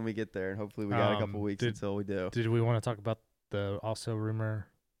that when we get there, and hopefully we got a couple weeks did- until we do. Did we want to talk about the also rumor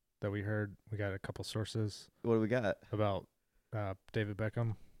that we heard? We got a couple sources What do we got? about David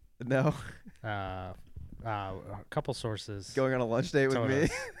Beckham. No, A couple sources going on a lunch date with told me.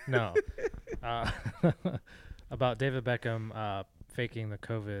 us- no, about David Beckham faking the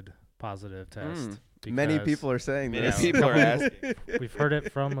COVID positive test. Many because people are saying Many this. people are asking. We've heard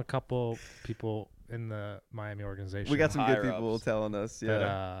it from a couple people in the Miami organization. We got some good Higher people ups. telling us. that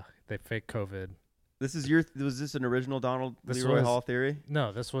Yeah, they fake COVID. was this an original Donald This Leroy was- Hall theory?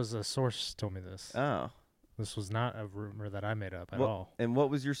 No, this was a source told me this. Oh, This was not a rumor that I made up at What- all. and what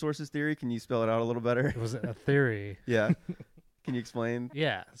was your source's theory? Can you spell it out a little better? It was a theory. Yeah, can you explain?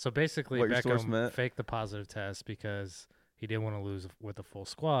 Yeah. So basically, What your source Beckham meant? faked the positive test because he didn't want to lose with a full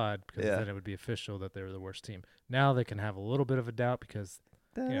squad because Yeah. then it would be official that they were the worst team. Now they can have a little bit of a doubt because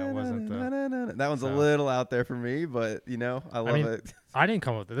it wasn't the- That one's a so- little out there for me, but I love mean, it. I didn't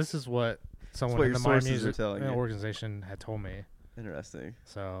come up with it. This is what someone what in your the Miami sources are music telling you. organization had told me. Interesting.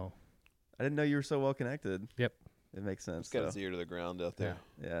 So I didn't know you were so well connected. Yep. It makes sense. He's got So. his ear to the ground out there.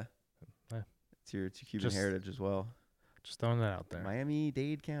 Yeah. Yeah. It's your Cuban Just- heritage as well. just throwing that out there.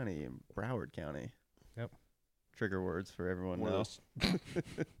 Miami-Dade County and Broward County. Yep. Trigger words for everyone One of else. those.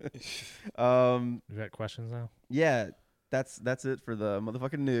 You got questions now? Yeah, that's it for the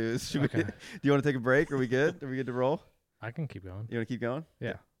motherfucking news. Should Okay. do you want to take a break? Are we good? Are we good to roll? I can keep going. You want to keep going?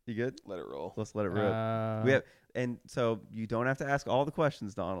 Yeah. You good? Let it roll. Let's let it rip. we have, and so you don't have to ask all the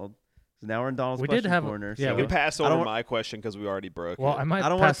questions, Donald. So now we're in Donald's We did question have- corner. yeah, so We passed I don't over wa- my question because we already broke Well, it. I might. I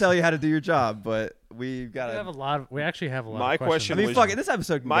don't want pass- to tell you how to do your job, but we've got We have a to. lot. We actually have a lot. My of questions. question I mean, was- fuck it. This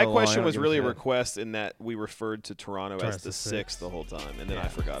episode. Can My go long, I question don't was give a really a shit. request in that we referred to Toronto Toronto's as the the sixth sixth. the whole time, and then Yeah. I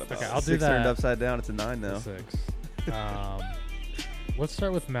forgot about Okay, it. I'll do Six turned that. upside down. It's a 9 now. 6. Let's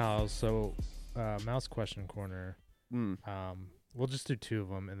start with Mal's. So, Mal's question corner. Mm. We'll just do 2 of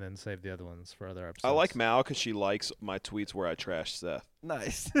them and then save the other ones for other episodes. I like Mal because she likes my tweets where I trash Seth.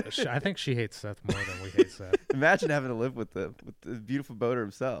 Nice. I think she hates Seth more than we hate Seth. Imagine having to live with the beautiful boater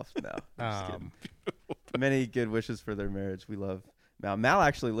himself. No, I'm just kidding. Many good wishes for their marriage. We love Mal. Mal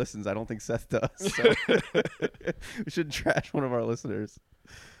actually listens. I don't think Seth does. So we shouldn't trash one of our listeners.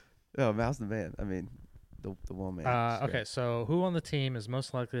 Oh, Mal's the man. I mean, the one man. It's Okay, great. so who on the team is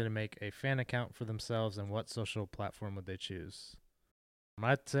most likely to make a fan account for themselves, and what social platform would they choose?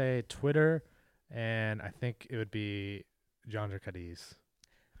 I'd say Twitter, and I think it would be Jandre Cadiz.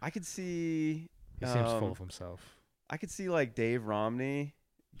 I could see. He seems full of himself. I could see like Dave Romney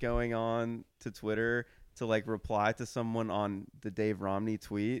going on to Twitter to like reply to someone on the Dave Romney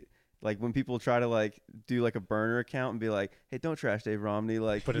tweet. Like when people try to like do like a burner account and be like, "Hey, don't trash Dave Romney.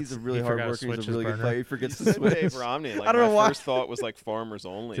 Like But he's a it's- really he hard forgot to worker. He's switch a really his good burner. player. He forgets You to said switch." Dave Romney. Like, I don't know my why. first thought was like Farmers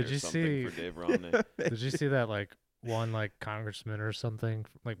Only Did or you something see- for Dave Romney. Did you see that like one like congressman or something,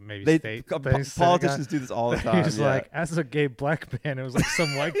 like maybe They state po- thing, politicians do this all the time. He's yeah. like, as a gay black man, it was like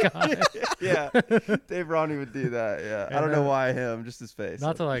some white guy. yeah, Dave Romney would do that. Yeah, I And don't know then- why him, just his face.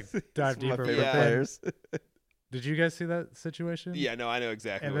 Not to, like, He's dive one of deeper, my favorite but then- players. Did you guys see that situation? Yeah, no, I know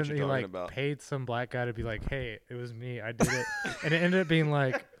exactly And what then you're he talking like about. paid some black guy to be like, "Hey, it was me. I did it," and it ended up being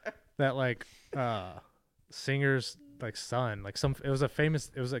like that like singer's like son, like it was a famous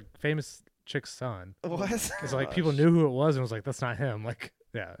chick's son. What? It's like people knew who it was and was like, "That's not him." Like,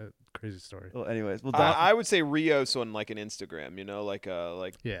 yeah, crazy story. Well, anyways, well, I would say Rios on like an Instagram, you know, like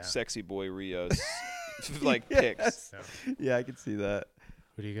Yeah. sexy boy Rios, like pics. Yeah. yeah, I can see that.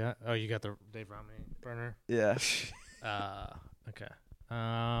 Who do you got? Oh, you got the Dave Romney burner. Yeah, Okay.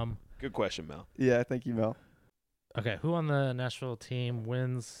 Good question, Mel. yeah. Thank you, Mel. Okay. Who on the national team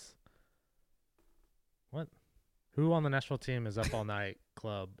wins? What? Who on the national team is up all night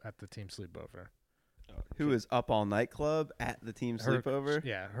club at the team sleepover? Who is up all night club at the team sleepover?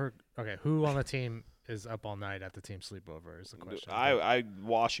 Yeah. Okay. Who on the team is up all night at the team sleepover? Is the question. I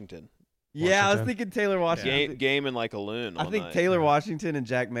Washington. Yeah, I was Washington? thinking Taylor Washington. Gaming like a loon. I all think night. Taylor Washington and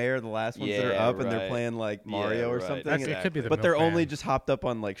Jack Mayer are the last ones that are Yeah, up, and they're right. playing like Mario Yeah, or right. something. That's, and- it could be the but they're only milkman, just hopped up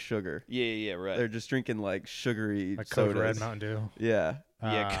on like sugar. Yeah, right. They're just drinking like sugary like Code Red sodas. Mountain Dew. Yeah,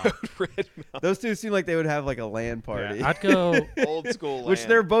 Yeah, Uh, Code Red Mountain. those two seem like they would have like a LAN party. Yeah, I'd go. Old school. Which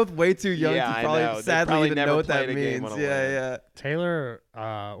land. they're both way too young Yeah, to I probably know. They sadly probably even never know what that played a game means. on a Yeah, LAN. Taylor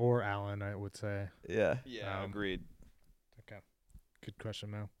or Allen, I would say. yeah. Yeah, Um, agreed. Okay. Good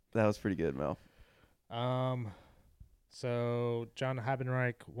question, Mel. That was pretty good, Mel. So John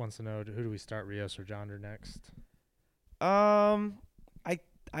Habenreich wants to know, who do we start, Rios or Jonder next? I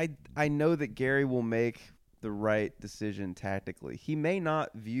know that Gary will make the right decision tactically. He may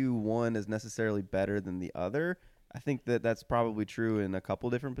not view one as necessarily better than the other. I think that that's probably true in a couple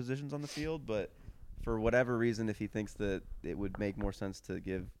different positions on the field, but for whatever reason, if he thinks that it would make more sense to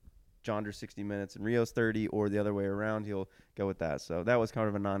give Jonder 60 minutes and Rios 30 or the other way around, he'll go with that. So that was kind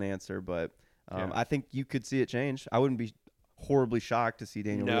of a non-answer, but Yeah. I think you could see it change. I wouldn't be horribly shocked to see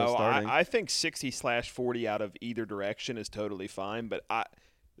Daniel Rios No, starting. I think 60/40 out of either direction is totally fine. But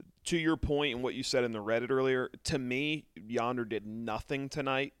to your point and what you said in the Reddit earlier, to me, Yonder did nothing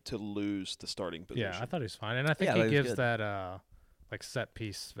tonight to lose the starting position. Yeah, I thought he was fine, and I think Yeah, he that was gives good. that like set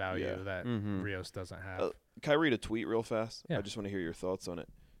piece value Yeah. that Mhm. Rios doesn't have. Can I read a tweet real fast? Yeah. I just want to hear your thoughts on it.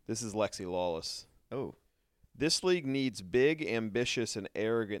 This is Lexi Lawless. Oh. This league needs big, ambitious, and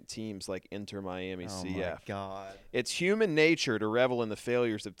arrogant teams like Inter Miami Oh, CF. my God. It's human nature to revel in the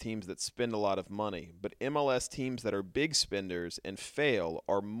failures of teams that spend a lot of money, but MLS teams that are big spenders and fail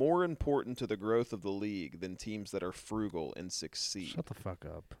are more important to the growth of the league than teams that are frugal and succeed. Shut the fuck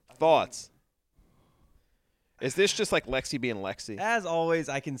up. Thoughts? Is this just like Lexi being Lexi? As always,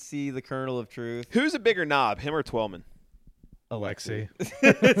 I can see the kernel of truth. Who's a bigger knob, him or Twellman? Alexi.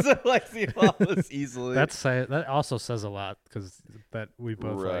 It's Alexi Wallace easily. That also says a lot because that we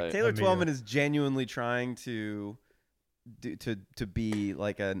both Right. like Taylor immediately. Twellman is genuinely trying to be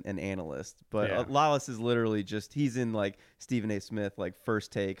like an analyst, but Yeah. Lawless is literally just he's in like Stephen A. Smith like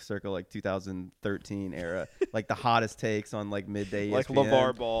first take circa like 2013 era, like the hottest takes on like midday. Like ESPN.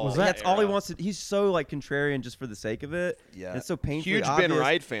 LeVar Ball. Was That's all he era. wants to. He's so like contrarian just for the sake of it. Yeah. And it's so painfully Huge obvious. Ben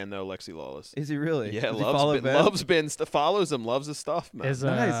Wright fan though, Lexi Lawless. Is he really? Yeah, Does he follow Ben? loves Ben, follows him, loves his stuff, man. Is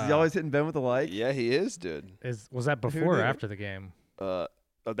Nice. He's always hitting Ben with a like. Yeah, he is, dude. was that before or knew? after the game?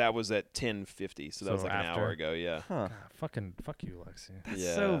 That was at 10:50, so that So was like an after? hour ago. Yeah. Huh. God, fuck you,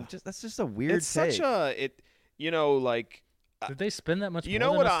 Lexi. That's just a weird It's take. such a like Did they spend that much? you more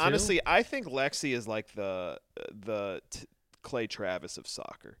know than what? us, too? Honestly, I think Lexi is like the Clay Travis of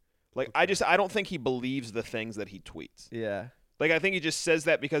soccer. Like I don't think he believes the things that he tweets. Yeah. Like I think he just says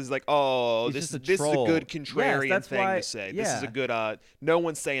that because like, oh, He's this just a is a troll. good Yes, contrarian that's thing why- to say. This is yeah. a good. No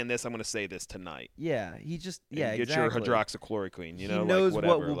one's saying this. I'm going to say this tonight. Yeah. He just And yeah. get exactly. your hydroxychloroquine. You know, he knows like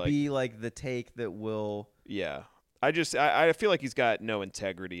whatever. what will like, be like the take that will. Yeah. I feel like he's got no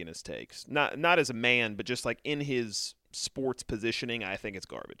integrity in his takes. Not as a man, but just like in his sports positioning, I think it's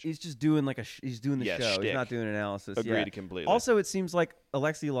garbage. He's just doing like he's doing the Yeah, show. He's shtick. not doing analysis. Agreed yeah. completely. Also, it seems like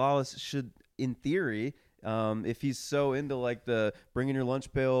Alexi Lawless should, in theory, if he's so into like the bringing your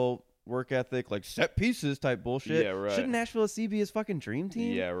lunch pail work ethic, like set pieces type bullshit. Yeah, right. Shouldn't Nashville SC be his fucking dream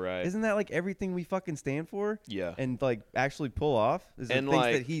team? Yeah, right. Isn't that like everything we fucking stand for? Yeah. And like actually pull off? Is it And, things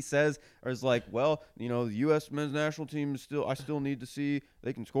like- that he says or is like, well, the U.S. men's national team is I still need to see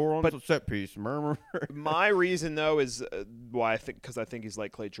they can score on the set piece. Murmur. My reason though is why because I think he's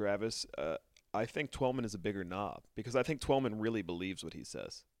like Clay Travis. I think Twellman is a bigger knob because I think Twellman really believes what he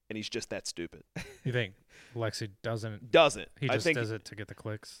says, and he's just that stupid. You think Lexi doesn't? Doesn't He I just think, does it to get the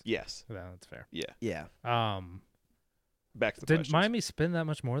clicks. Yes. Yeah, that's fair. Yeah. Yeah. Back to the Did questions. Miami spend that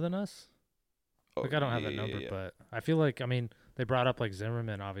much more than us? Oh, Like I don't have that yeah, number, yeah. but I feel like they brought up like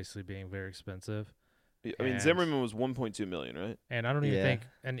Zimmerman obviously being very expensive, I mean and- Zimmerman was 1.2 million, right? and I don't even Yeah. think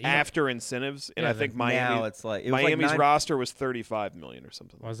and even, After incentives, and Yeah, I think then Miami now it's like it was Miami's like roster was 35 million or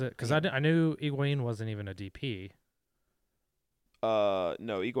something. was it because I knew Higuain wasn't even a DP. No,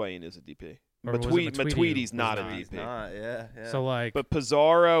 Higuain is a DP. Or was it Matuidi's was not a not? DP. not. Yeah. So like But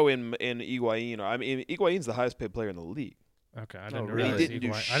Pizarro and Higuain I mean Higuain's the highest paid player in the league. okay, I Oh, didn't really? realize He didn't do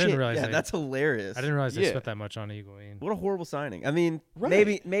I didn't shit. realize Yeah, they, that's hilarious. I didn't realize they Yeah. spent that much on Higuain. What a horrible signing. I mean,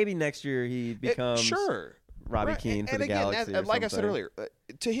 Right. maybe next year he becomes Sure. Robbie Right, Keane for and the again, Galaxy. that- or like I said something. earlier,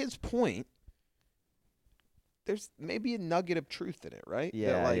 to his point, there's maybe a nugget of truth in it, right?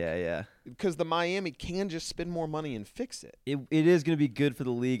 Yeah, yeah. Because the Miami can just spend more money and fix it. It is going to be good for the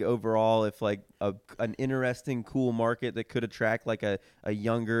league overall if like an interesting, cool market that could attract like a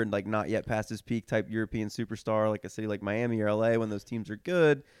younger and like not yet past his peak type European superstar like a city like Miami or LA when those teams are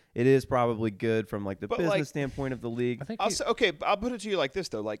good. It is probably good from like the But, business like, standpoint of the league. I think I'll say, okay, I'll put it to you like this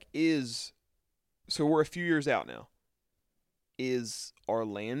though: so we're a few years out now. Is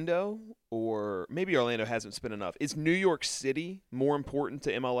Orlando, or maybe Orlando hasn't spent enough? Is New York City more important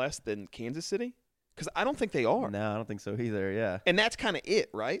to MLS than Kansas City? Because I don't think they are. No, I don't think so either. Yeah. And that's kind of it,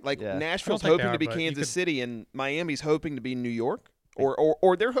 right? Like Yeah. Nashville's I don't think they hoping to are, be but you Kansas could- City, and Miami's hoping to be New York,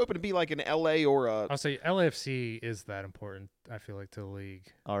 or they're hoping to be like an LA or a. I'll say LAFC is that important. I feel like to the league.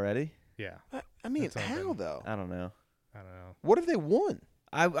 Already? Yeah, I mean, That's how open. though? I don't know. I don't know. What have they won?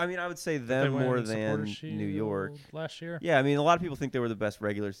 I mean, I would say Did them they win more than Supporters New York. Shield last year. Yeah, I mean, a lot of people think they were the best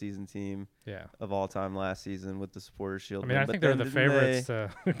regular season team Yeah. of all time last season with the Supporters Shield. I mean, win, I but think they're then the didn't favorites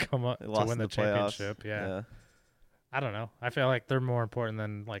to come up they to lost win in the playoffs. championship. Yeah. I don't know. I feel like they're more important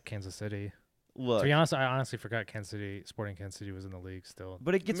than like Kansas City. Look, To be honest, I honestly forgot Sporting Kansas City was in the league still.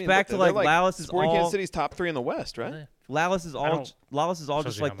 but it gets I mean, back they're to like Lallis is Sporting all Kansas City's top 3 in the West, right? Are Lallis is I all don't- Lallis is all shows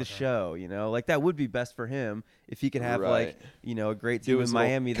just you like how the much I- show, you know. Like that would be best for him if he could have Right. like a great Do team in his little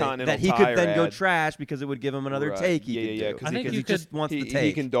Miami that Continental he could Tire then go ad. trash because it would give him another Right. take he Yeah, could yeah, do. because I think he you just could- wants the He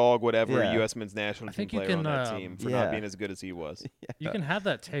take. can dog whatever Yeah. U.S. men's national I team think you player on can, that team for yeah. not being as good as he was. You can have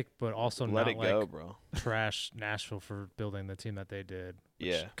that take, but also Let not it go, like bro. trash Nashville for building the team that they did. Which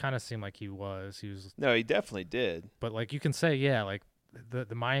Yeah. kind of seemed like he was. No, he definitely did. But like you can say, yeah, like the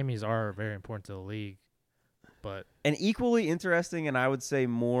Miamis are very important to the league. But An equally interesting and I would say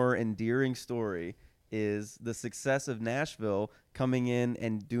more endearing story is the success of Nashville coming in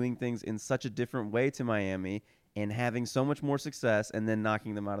and doing things in such a different way to Miami and having so much more success and then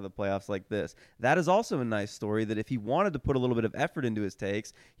knocking them out of the playoffs like this. That is also a nice story that if he wanted to put a little bit of effort into his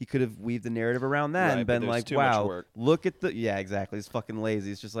takes, he could have weaved the narrative around that Right, and but been there's like, too much wow, work. look at the, yeah, exactly. It's fucking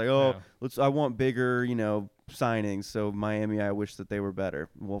lazy. It's just like, oh, Yeah. I want bigger, signings. So Miami, I wish that they were better.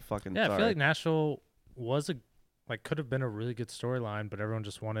 Well, fucking yeah, sorry. I feel like Nashville could have been a really good storyline, but everyone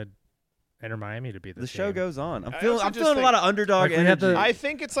just wanted Inter Miami to be the show team. goes on. I'm I feeling also I'm just feeling a lot think- of underdog Like, we had energy. the- I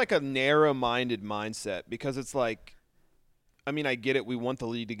think it's like a narrow-minded mindset because it's like, I mean, I get it. We want the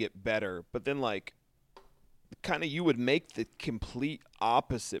league to get better, but then like, kind of you would make the complete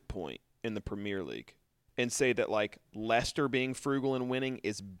opposite point in the Premier League and say that like Leicester being frugal and winning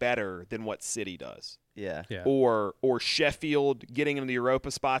is better than what City does. yeah. Yeah. Or Sheffield getting into the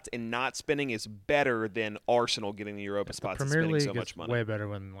Europa spots and not spending is better than Arsenal getting the Europa The spots and Premier spending League so much is money. way better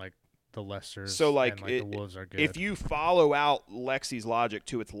when like the Leicesters So, like, and, the Wolves are good. If you follow out Lexi's logic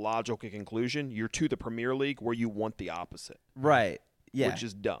to its logical conclusion, you're to the Premier League where you want the opposite, Right. Yeah. which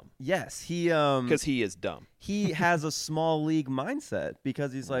is dumb yes. He because he is dumb. he has a small league mindset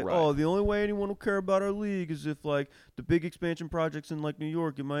because he's like, Right. oh, the only way anyone will care about our league is if like the big expansion projects in like New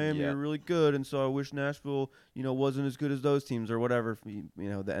York and Miami Yeah. are really good, and so I wish Nashville, wasn't as good as those teams or whatever. The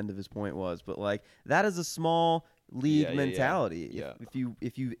end of his point was, but like that is a small league Yeah, yeah, mentality. yeah.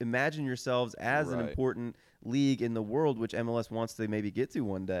 If you imagine yourselves as an Right. important league in the world, which MLS wants to maybe get to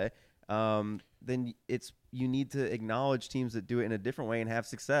one day, then you need to acknowledge teams that do it in a different way and have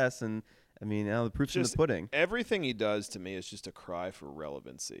success. And I mean, the proof's in the Just pudding. Everything he does to me is just a cry for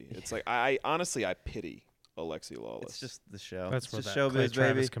relevancy. It's like I honestly I pity Alexi Lawless. It's just the show. That's it's where just that Clay showbiz,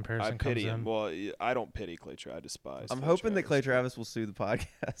 Travis baby. comparison I pity comes him. in. Well, I don't pity Clay Travis. I despise. I'm Clay hoping that Clay Travis. Travis will sue the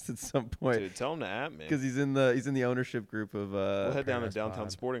podcast at some point Dude, tell him to at me. because he's in the ownership group of We'll head down to Paradise Downtown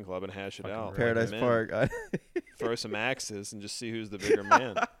Pod. Sporting Club and hash it Fucking out. Paradise Man, Park. Throw some axes and just see who's the bigger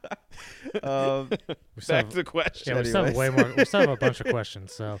man. We still Back have, to the question. yeah, we still have way more. We still have a bunch of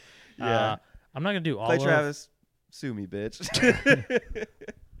questions. So Yeah. I'm not gonna do all Clay of. Travis, sue me, bitch.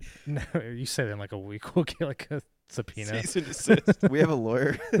 No, you say that in like a week. We'll get like a subpoena. Cease and desist. We have a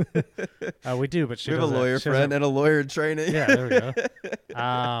lawyer. We do, but she We have a doesn't- lawyer she doesn't- friend and a lawyer in training. Yeah, there we go.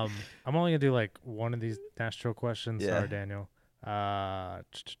 I'm only gonna do like one of these Nashville questions. Yeah. Sorry, Daniel.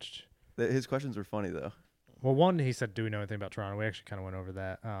 His questions were funny though. Well, one he said, "Do we know anything about Toronto?" We actually kind of went over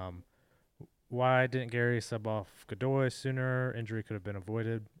that. Why didn't Gary sub off Godoy sooner? Injury could have been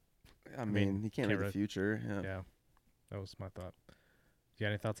avoided. I mean, he can't can't read the really- future. Yeah. Yeah, that was my thought. You got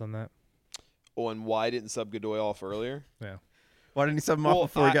any thoughts on that? Oh, and why didn't sub Godoy off earlier? Why didn't he sub him Well,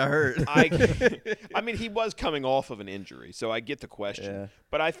 off before he got hurt? I mean, he was coming off of an injury, so I get the question. Yeah.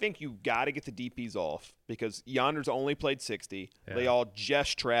 But I think you got to get the DPs off because Yonder's only played 60. Yeah. They all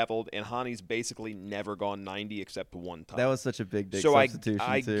just traveled, and Hani's basically never gone 90 except one time. That was such a big so I substitution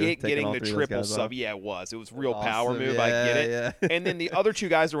I too, get taking getting all the three of those triple guys sub. off. Yeah, it was. It was a real power Awesome. move. I get it. Yeah. And then the other two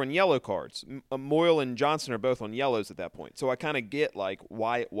guys are on yellow cards. Moyle and Johnson are both on yellows at that point. So I kind of get like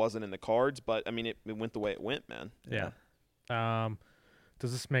why it wasn't in the cards, but I mean it went the way it went, man. Yeah.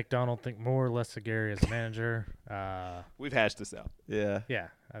 Does this make Donald think more or less of Gary as a manager? We've hashed this out. Yeah. Yeah,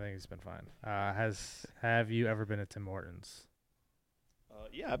 I think he's been fine. Have you ever been to Tim Hortons?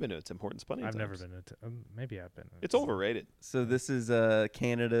 Yeah, I've been to Tim Hortons plenty of I've never times. been to. Maybe I've been. It's overrated. So this is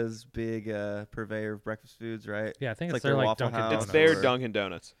Canada's big purveyor of breakfast foods, right? Yeah, I think It's it's like their their like Waffle Dunkin' House Donuts. It's their or- Dunkin'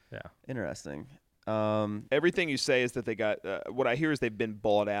 Donuts. Interesting. Everything you say is that they got. What I hear is they've been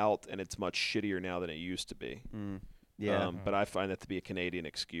bought out, and it's much shittier now than it used to be. Yeah. But I find that to be a Canadian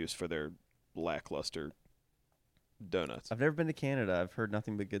excuse for their lackluster donuts. I've never been to Canada. I've heard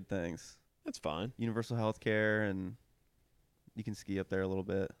nothing but good things. That's fine. Universal health care, and you can ski up there a little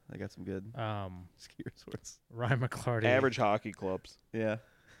bit. They got some good ski resorts. Ryan McClarty. Average hockey clubs. Yeah.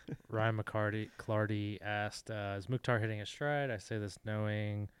 Ryan Clardy asked, "Is Mukhtar hitting his stride?" I say this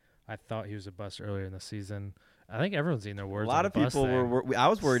knowing I thought he was a bust earlier in the season. I think everyone's eating their A words. lot on of the bust people thing. were. I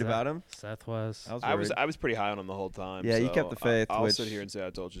was worried Seth- about him. Seth was. I was worried. I was pretty high on him the whole time. Yeah, you so kept the faith, I'll which sit here and say I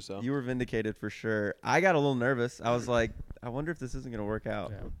told you so. You were vindicated for sure. I got a little nervous. I was like, I wonder if this isn't going to work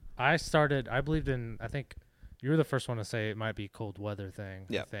out. Yeah. I believed in. I think you were the first one to say it might be cold weather thing.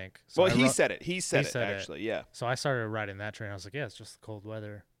 Yeah. I think. So Well, I he wrote- said it. He said it said it. actually. Yeah. So I started riding that train. I was like, yeah, it's just the cold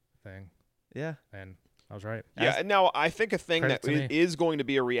weather thing, Yeah. and I was right. Yeah. And now I think a thing Credit that to me. is going to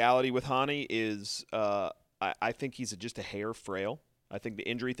be a reality with Hani is I think he's just a hair frail. I think the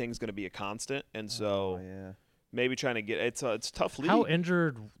injury thing is going to be a constant, and so yeah. maybe trying to get it's a tough league. How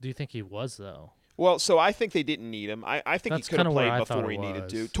injured do you think he was though? Well, so I think they didn't need him. I think That's he could have kinda where played I thought before it he needed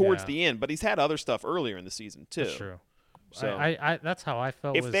to was, towards yeah. the end, but he's had other stuff earlier in the season too. That's true. So I that's how I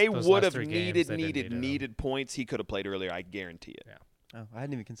felt. if was they those would last have 3 games, they didn't need him. points, he could have played earlier. I guarantee it. Oh, I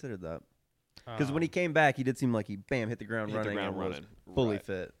hadn't even considered that. Because when he came back, he did seem like he hit the ground Hit running the ground and was running. fully Right.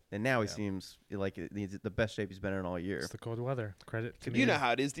 fit. And now he Yeah. seems like he's the best shape he's been in all year. It's the cold weather. Credit to me. You know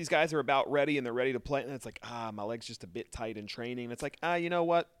how it is. These guys are about ready and they're ready to play, and it's like, my leg's just a bit tight in training. And it's like, you know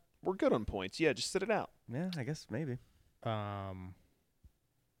what? We're good on points. Yeah, just sit it out. Yeah, I guess maybe. Who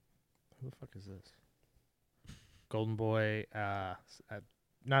the fuck is this? Golden Boy.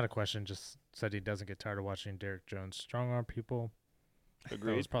 Not a question. Just said he doesn't get tired of watching Derek Jones strong arm people. That was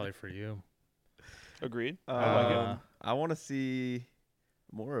Agreed. probably for you. Agreed. I like it. I want to see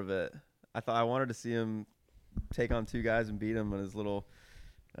more of it. I wanted to see him take on 2 guys and beat him on his little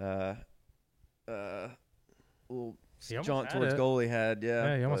He almost jaunt had towards it. goal he had. Yeah,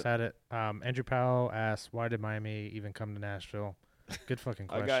 Yeah, he almost but had it. Andrew Powell asked, "Why did Miami even come to Nashville?" Good fucking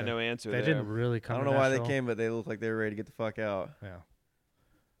I question. got no answer They there. didn't really come. I don't to know why they Nashville. came, but they looked like they were ready to get the fuck out. Yeah.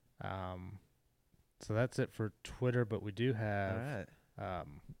 So that's it for Twitter, but we do All have. right.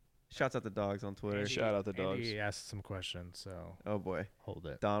 Shouts out the dogs on Twitter. Andy- Shout out the dogs. Andy asked some questions, so Oh boy, hold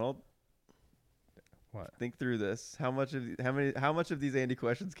it. Donald. What? Think through this. How much of these Andy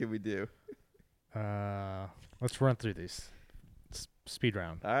questions can we do? Let's run through these. Speed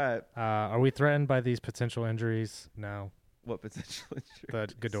round. All right. Are we threatened by these potential injuries? No. What potential The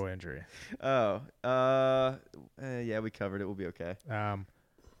injuries? Godoy injury. Oh. Yeah, we covered it. We'll be okay.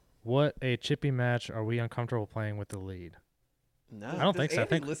 What a chippy match are we uncomfortable playing with the lead? No. I don't Does think so. I Andy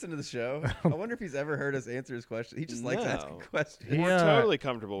think listen to the show? I wonder if he's ever heard us answer his question. He just likes asking No. questions. He, We're totally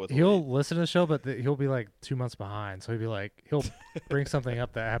comfortable with he'll Lee. listen to the show, but he'll be like 2 months behind. So he'll be like, he'll bring something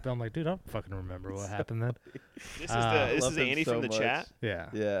up that happened. I'm like, dude, I don't fucking remember what happened then. This Love is Andy so from the much. chat. Yeah.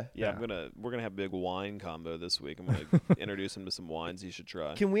 Yeah. Yeah, we're gonna have a big wine combo this week. I'm gonna introduce him to some wines he should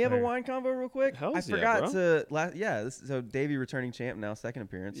try. Can we have a There. wine combo real quick? Hells I yeah, forgot bro. to last. Yeah, so Davey returning champ now, second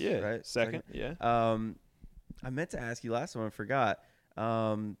appearance. Yeah, right. second. Yeah. I meant to ask you last one. I forgot.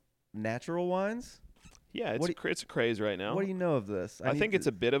 Natural wines. Yeah, What it's a craze right now. What do you know of this? I think it's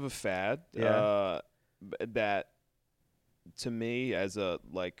a bit of a fad. Yeah. That to me, as a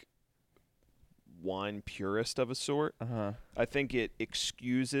like wine purist of a sort, I think it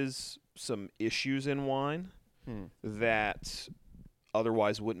excuses some issues in wine that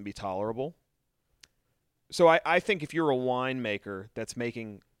otherwise wouldn't be tolerable. So I think if you're a winemaker that's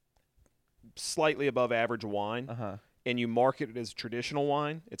making slightly above average wine and you market it as traditional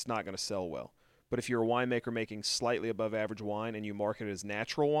wine, it's not going to sell well. But if you're a winemaker making slightly above average wine and you market it as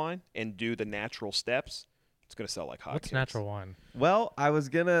natural wine and do the natural steps, it's going to sell like hotcakes. What's natural wine? Well, I was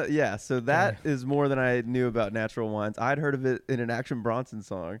gonna. Yeah. So that is more than I knew about natural wines. I'd heard of it in an Action Bronson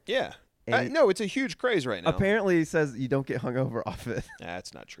song. Yeah. And No, it's a huge craze right now. apparently, he says you don't get hungover off it.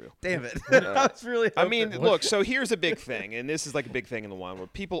 That's not true. Damn it! I was really. I mean, hoping. look, so here's a big thing, and this is like a big thing in the wine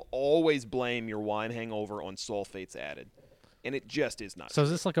world. People always blame your wine hangover on sulfates added, and it just is not. So is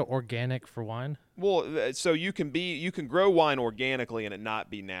this like an organic for wine? Well, so you can grow wine organically and it not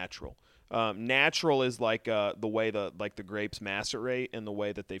be natural. Natural is like the way the grapes macerate and the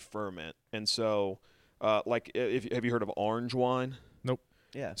way that they ferment. And so, have you heard of orange wine? Nope.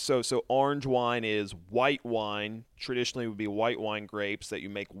 Yeah. So orange wine is white wine. Traditionally, would be white wine grapes that you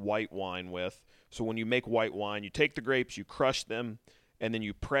make white wine with. So when you make white wine, you take the grapes, you crush them, and then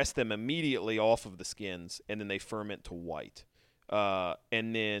you press them immediately off of the skins, and then they ferment to white.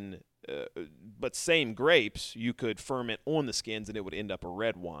 But same grapes, you could ferment on the skins, and it would end up a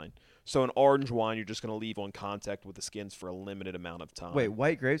red wine. So an orange wine, you're just going to leave on contact with the skins for a limited amount of time. Wait,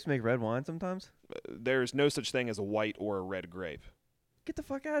 white grapes make red wine sometimes? There's no such thing as a white or a red grape. Get the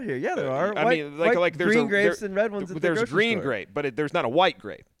fuck out of here! Yeah, there are. I mean, like there's green a, grapes there, and red ones. At the there's a grocery green store. grape, but there's not a white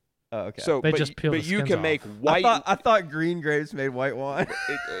grape. Oh, okay. So, They but, just peel but the you skins can off. make white. I thought green grapes made white wine.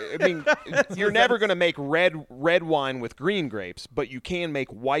 I mean, you're never going to make red wine with green grapes, but you can make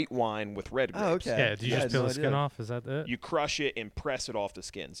white wine with red grapes. Oh, okay. Yeah. Do you I just had peel no the skin idea. off? Is that it? You crush it and press it off the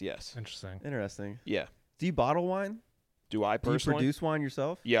skins. Yes. Interesting. Interesting. Yeah. Do you bottle wine? Do I Do you personally? produce wine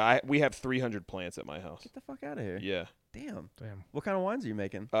yourself? Yeah, we have 300 plants at my house. Get the fuck out of here! Yeah. Damn. Damn. What kind of wines are you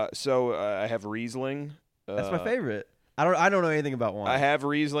making? So I have Riesling. That's my favorite. I don't know anything about wine. I have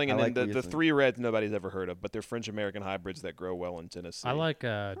Riesling, and I then like the Riesling. three reds nobody's ever heard of, but they're French American hybrids that grow well in Tennessee. I like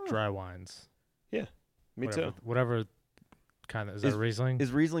dry wines. Me whatever, too. Whatever kind of is that a Riesling? Is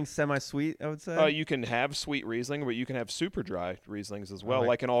Riesling semi-sweet? I would say. You can have sweet Riesling, but you can have super dry Rieslings as well, like-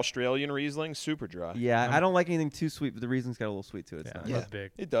 like an Australian Riesling, super dry. yeah, I don't like anything too sweet, but the Riesling's got a little sweet to it. It's yeah, nice. Yeah. that's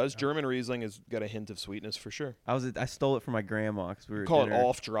big. It does. German Riesling has got a hint of sweetness for sure. I stole it from my grandma because we were Call at it dinner.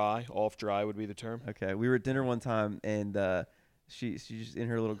 off dry. Off dry would be the term. Okay, we were at dinner one time and she just in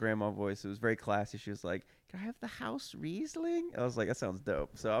her little grandma voice. It was very classy. She was like, "Can I have the house Riesling?" I was like, "That sounds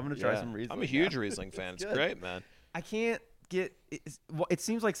dope." So I'm gonna try Yeah. some Riesling. I'm a huge now. Riesling fan. It's good. great, man. I can't get. It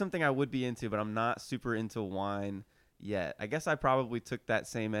seems like something I would be into, but I'm not super into wine yet. I guess I probably took that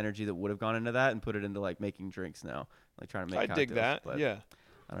same energy that would have gone into that and put it into like making drinks now, like trying to make. I dig cocktails, that. but Yeah.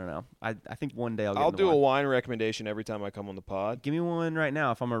 I don't know. I think one day I'll get I'll into do a wine. wine recommendation every time I come on the pod. Give me one right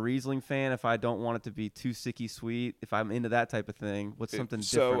now. If I'm a Riesling fan, if I don't want it to be too sicky sweet, if I'm into that type of thing, what's something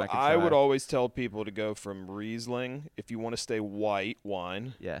So different I can try? would always tell people to go from Riesling if you want to stay white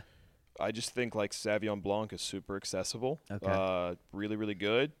wine. Yeah. I just think like Sauvignon Blanc is super accessible. Okay. Really, really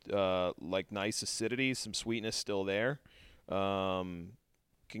good. Like nice acidity, some sweetness still there.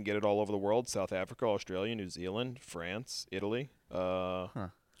 Can get it all over the world: South Africa, Australia, New Zealand, France, Italy. Are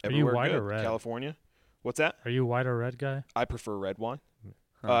you Everywhere white or good. red? California. What's that? Are you white or red guy? I prefer red wine.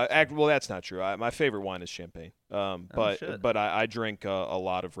 Huh. Well, that's not true. My favorite wine is champagne. shit. But I drink a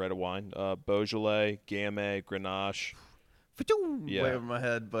lot of red wine. Beaujolais, Gamay, Grenache. Yeah. Way over my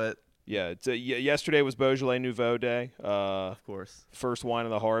head, but Yeah, yesterday was Beaujolais Nouveau Day. of course. First wine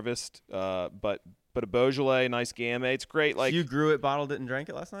of the harvest. But a Beaujolais, nice Gamay. It's great. Like So you grew it, bottled it, and drank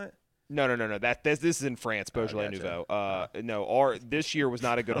it last night? no. This is in France, Beaujolais gotcha. Nouveau. No, this year was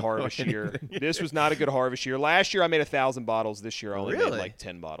not a good harvest year. anything. This was not a good harvest year. Last year I made 1,000 bottles. This year I only Really? made like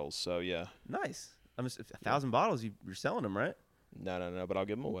 10 bottles. So yeah. Nice. I'm just 1,000 bottles. You're selling them, right? No. But I'll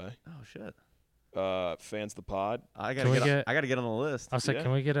give them away. Oh shit. Fans of the pod. I Can we gotta get- get on the list. I was like, Yeah.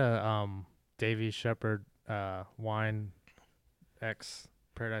 can we get a Davy Shepherd wine X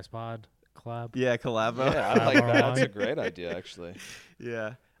Paradise Pod collab. Yeah, collabo. Yeah, I like that. That's a Online. great idea, actually.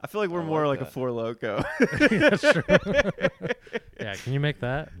 Yeah. I feel like we're I more like like a that. Four Loco. That's true. Yeah, can you make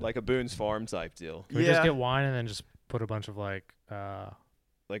that? Like a Boone's Farm type deal. Can we just get wine and then just put a bunch of like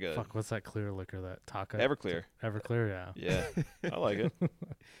Like a fuck, what's that clear liquor that Taka? Everclear. Everclear, yeah. Yeah, I like it.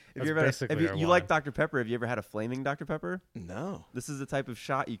 Have you That's ever basically our you like wine. Dr. Pepper? Have you ever had a flaming Dr. Pepper? No. This is the type of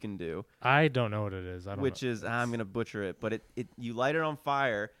shot you can do, I don't know what it is. I don't which know. is I'm gonna butcher it, but it you light it on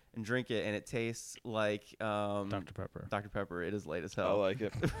fire and drink it, and it tastes like Dr. Pepper. Dr. Pepper. It is late as I hell. like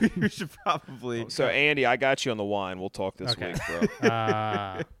it. We should probably. So Andy, I got you on the wine. We'll talk this Okay. week,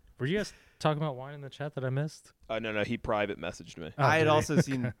 bro. Were you guys talking about wine in the chat that I missed? No, he private messaged me. Oh, I had did he? also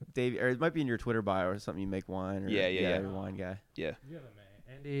seen Dave, or it might be in your Twitter bio or something. You make wine. Or, Yeah. You're a wine guy. Yeah. Yeah,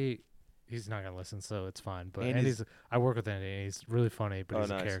 man. Andy, he's not gonna listen, so it's fine. But Andy's- I work with Andy. And he's really funny, but Oh, he's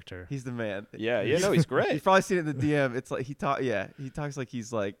nice. a character He's the man. Yeah, no, he's great. You've probably seen it in the DM. It's like he talks like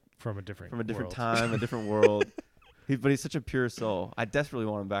he's like from a different different world. time, a different world. But he's such a pure soul. I desperately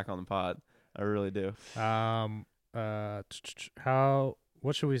want him back on the pod. I really do.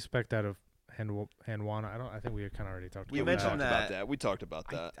 What should we expect out of Hanwana? I think we kind of already talked. We Yeah, about mentioned talked that. about that. We talked about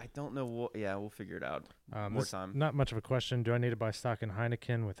that. I don't know what. Yeah, we'll figure it out. More This- time. Not much of a question. Do I need to buy stock in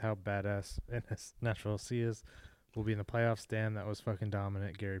Heineken with how badass NS Nashville C is? We'll be in the playoffs. Dan, that was fucking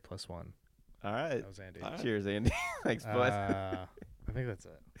dominant. Gary +1. All right. That was Andy. All right. Cheers, Andy. Thanks, bud. I think that's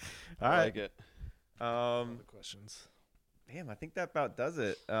it. All I right. like it. Other questions. Damn, I think that about does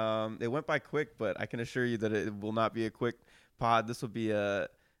it. It went by quick, but I can assure you that it will not be a quick pod. This will be a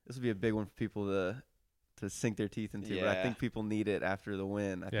big one for people to sink their teeth into. But I Yeah. think people need it after the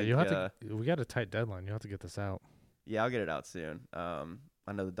win. I think, You'll have to. We got a tight deadline. You'll have to get this out. Yeah, I'll get it out soon.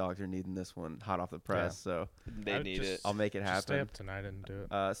 I know the dogs are needing this one hot off the press, so They I'd need just- it. I'll make it Just stay happen. up tonight and do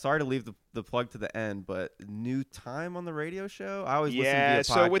it. Sorry to leave the plug to the end, but new time on the radio show. I always Yeah,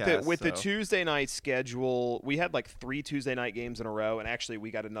 listen so via podcast, with the so- Tuesday night schedule, we had like 3 Tuesday night games in a row, and actually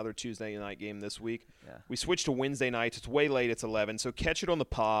we got another Tuesday night game this week. Yeah. We switched to Wednesday nights. It's way late. It's 11. So catch it on the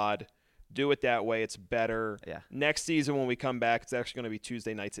pod. Do it that way. It's better. Yeah. Next season when we come back, it's actually going to be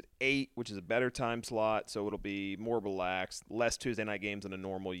Tuesday nights at 8, which is a better time slot. So it'll be more relaxed, less Tuesday night games in a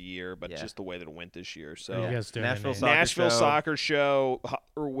normal year, but Yeah. just the way that it went this year. Are So you guys doing Nashville any- Soccer Nashville Show. Soccer Show,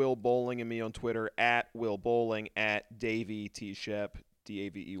 or Will Bowling and me on Twitter at Will Bowling, at Davey T Shep,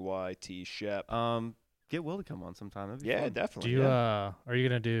 Davey T Shep. Get Will to come on sometime. That'd be Yeah, fun. Do definitely. you yeah. are you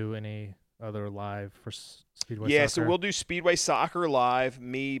gonna do any other live for Speedway? Yeah, Soccer? so we'll do Speedway Soccer live.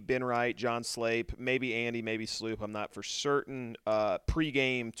 Me, Ben Wright, John Slape, maybe Andy, maybe Sloop. I'm not for certain.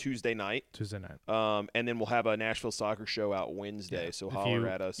 Pregame Tuesday night, Tuesday night. and then we'll have a Nashville Soccer Show out Wednesday. Yeah. So If holler you-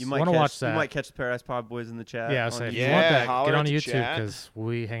 at us. You might Wanna catch, watch You that. might catch the Paradise Pod boys in the chat. Yeah, on so if YouTube. you Yeah, want that, holler get at on the YouTube chat. because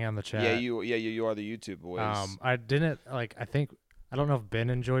we hang out in the chat. Yeah, you are the YouTube boys. I didn't like. I don't know if Ben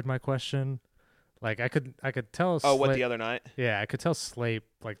enjoyed my question. Like I could tell. oh, what Slape- the other night? Yeah, I could tell Slape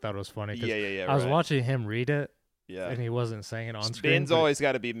like thought it was funny. 'cause Yeah. I was right. watching him read it, Yeah. and he wasn't saying it on screen. Ben's but- always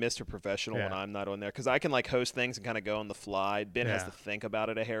got to be Mr. Professional when Yeah. I'm not on there because I can like host things and kind of go on the fly. Ben has Yeah. to think about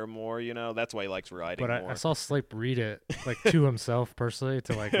it a hair more, That's why he likes writing But more. I saw Slape read it like to himself personally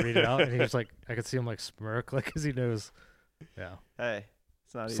to like read it out, and he was like, I could see him like smirk, like because he knows. Yeah, Hey,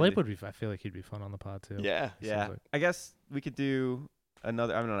 it's not Slape easy. would be. I feel like he'd be fun on the pod too. yeah. Yeah, Seems like- I guess we could do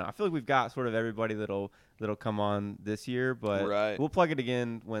another. I don't know. I feel like we've got sort of everybody that'll come on this year, but Right. we'll plug it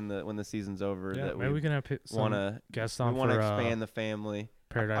again when the season's over. Yeah, that maybe we can have want some to guests we on want to for expand the family.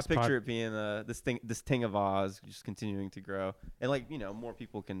 I Paradise picture Pod. it being this thing of Oz just continuing to grow, and like more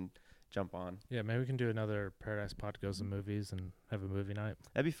people can jump on. Yeah, maybe we can do another Paradise Pod goes to movies and have a movie night.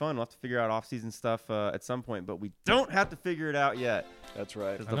 That'd be fun. We'll have to figure out off-season stuff at some point, but we don't have to figure it out yet That's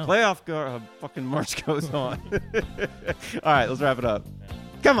right. because I the know. playoff fucking march goes on. All right, let's wrap it up. Yeah.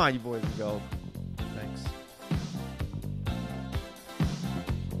 Come on, you boys and girls. Thanks.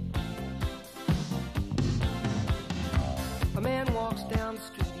 A man walks down the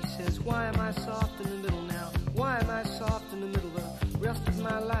street, he says, why am I soft in the middle now? Why am I soft in the middle? The rest of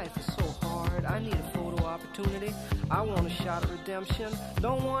my life is so hard. I need a photo opportunity. I want a shot of redemption.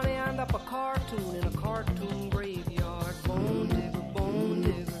 Don't want to end up a cartoon in a cartoon graveyard. Bone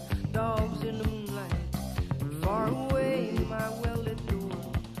digger, dogs in the moonlight. Far away, my well-lit door.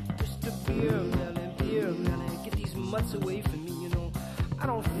 Just a beer melon. Get these mutts away from me, I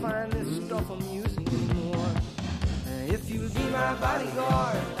don't find this stuff amusing anymore. If you'll be my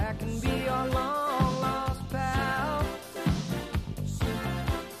bodyguard, I can be your long lost pal.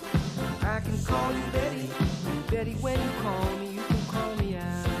 I can call you Betty, and Betty, when you call me, you can call me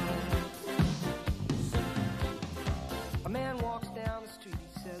out. A man walks down the street,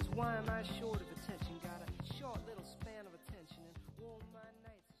 he says, why am I short of attention? Got a short little span of attention. And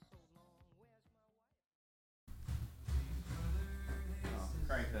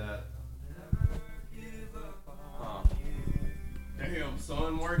Crank that. Huh. Damn,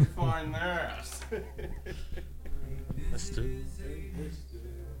 son, where'd you find that? Let's do.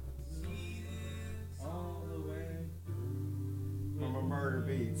 All the way from a murder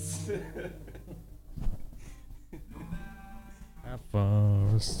beats. How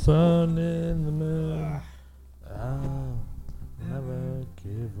far sun in the moon. I'll never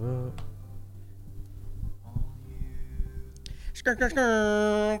give up.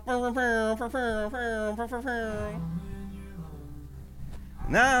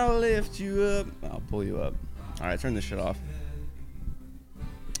 Now I'll lift you up. I'll pull you up. All right, turn this shit off.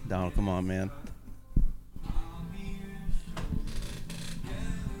 Donald, come on, man.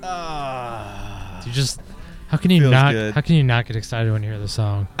 You just. How can you Feels not? good. How can you not get excited when you hear the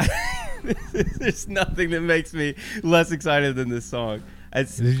song? There's nothing that makes me less excited than this song.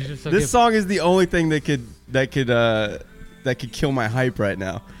 It's, Did you just, like, this get- song is the only thing that could kill my hype right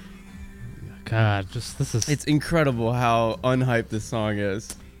now. God, just this is. It's incredible how unhyped this song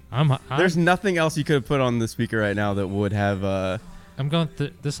is. I'm There's nothing else you could have put on the speaker right now that would have. I'm going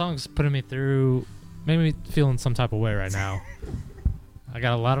through. This song's putting me through. Made me feeling some type of way right now. I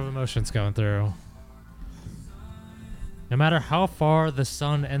got a lot of emotions going through. No matter how far the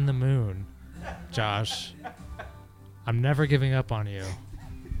sun and the moon, Josh, I'm never giving up on you.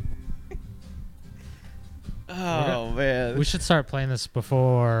 Oh man, We should start playing this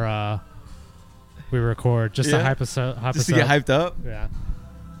before we record, just to Yeah? hype us up. just to get hyped up. Yeah.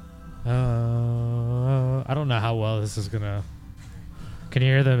 I don't know how well this is gonna. Can you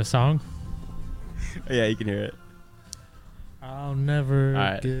hear the song? Yeah, you can hear it. I'll never All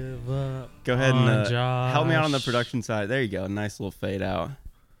right. give up. Go ahead and on Josh. help me out on the production side. There you go. Nice little fade out.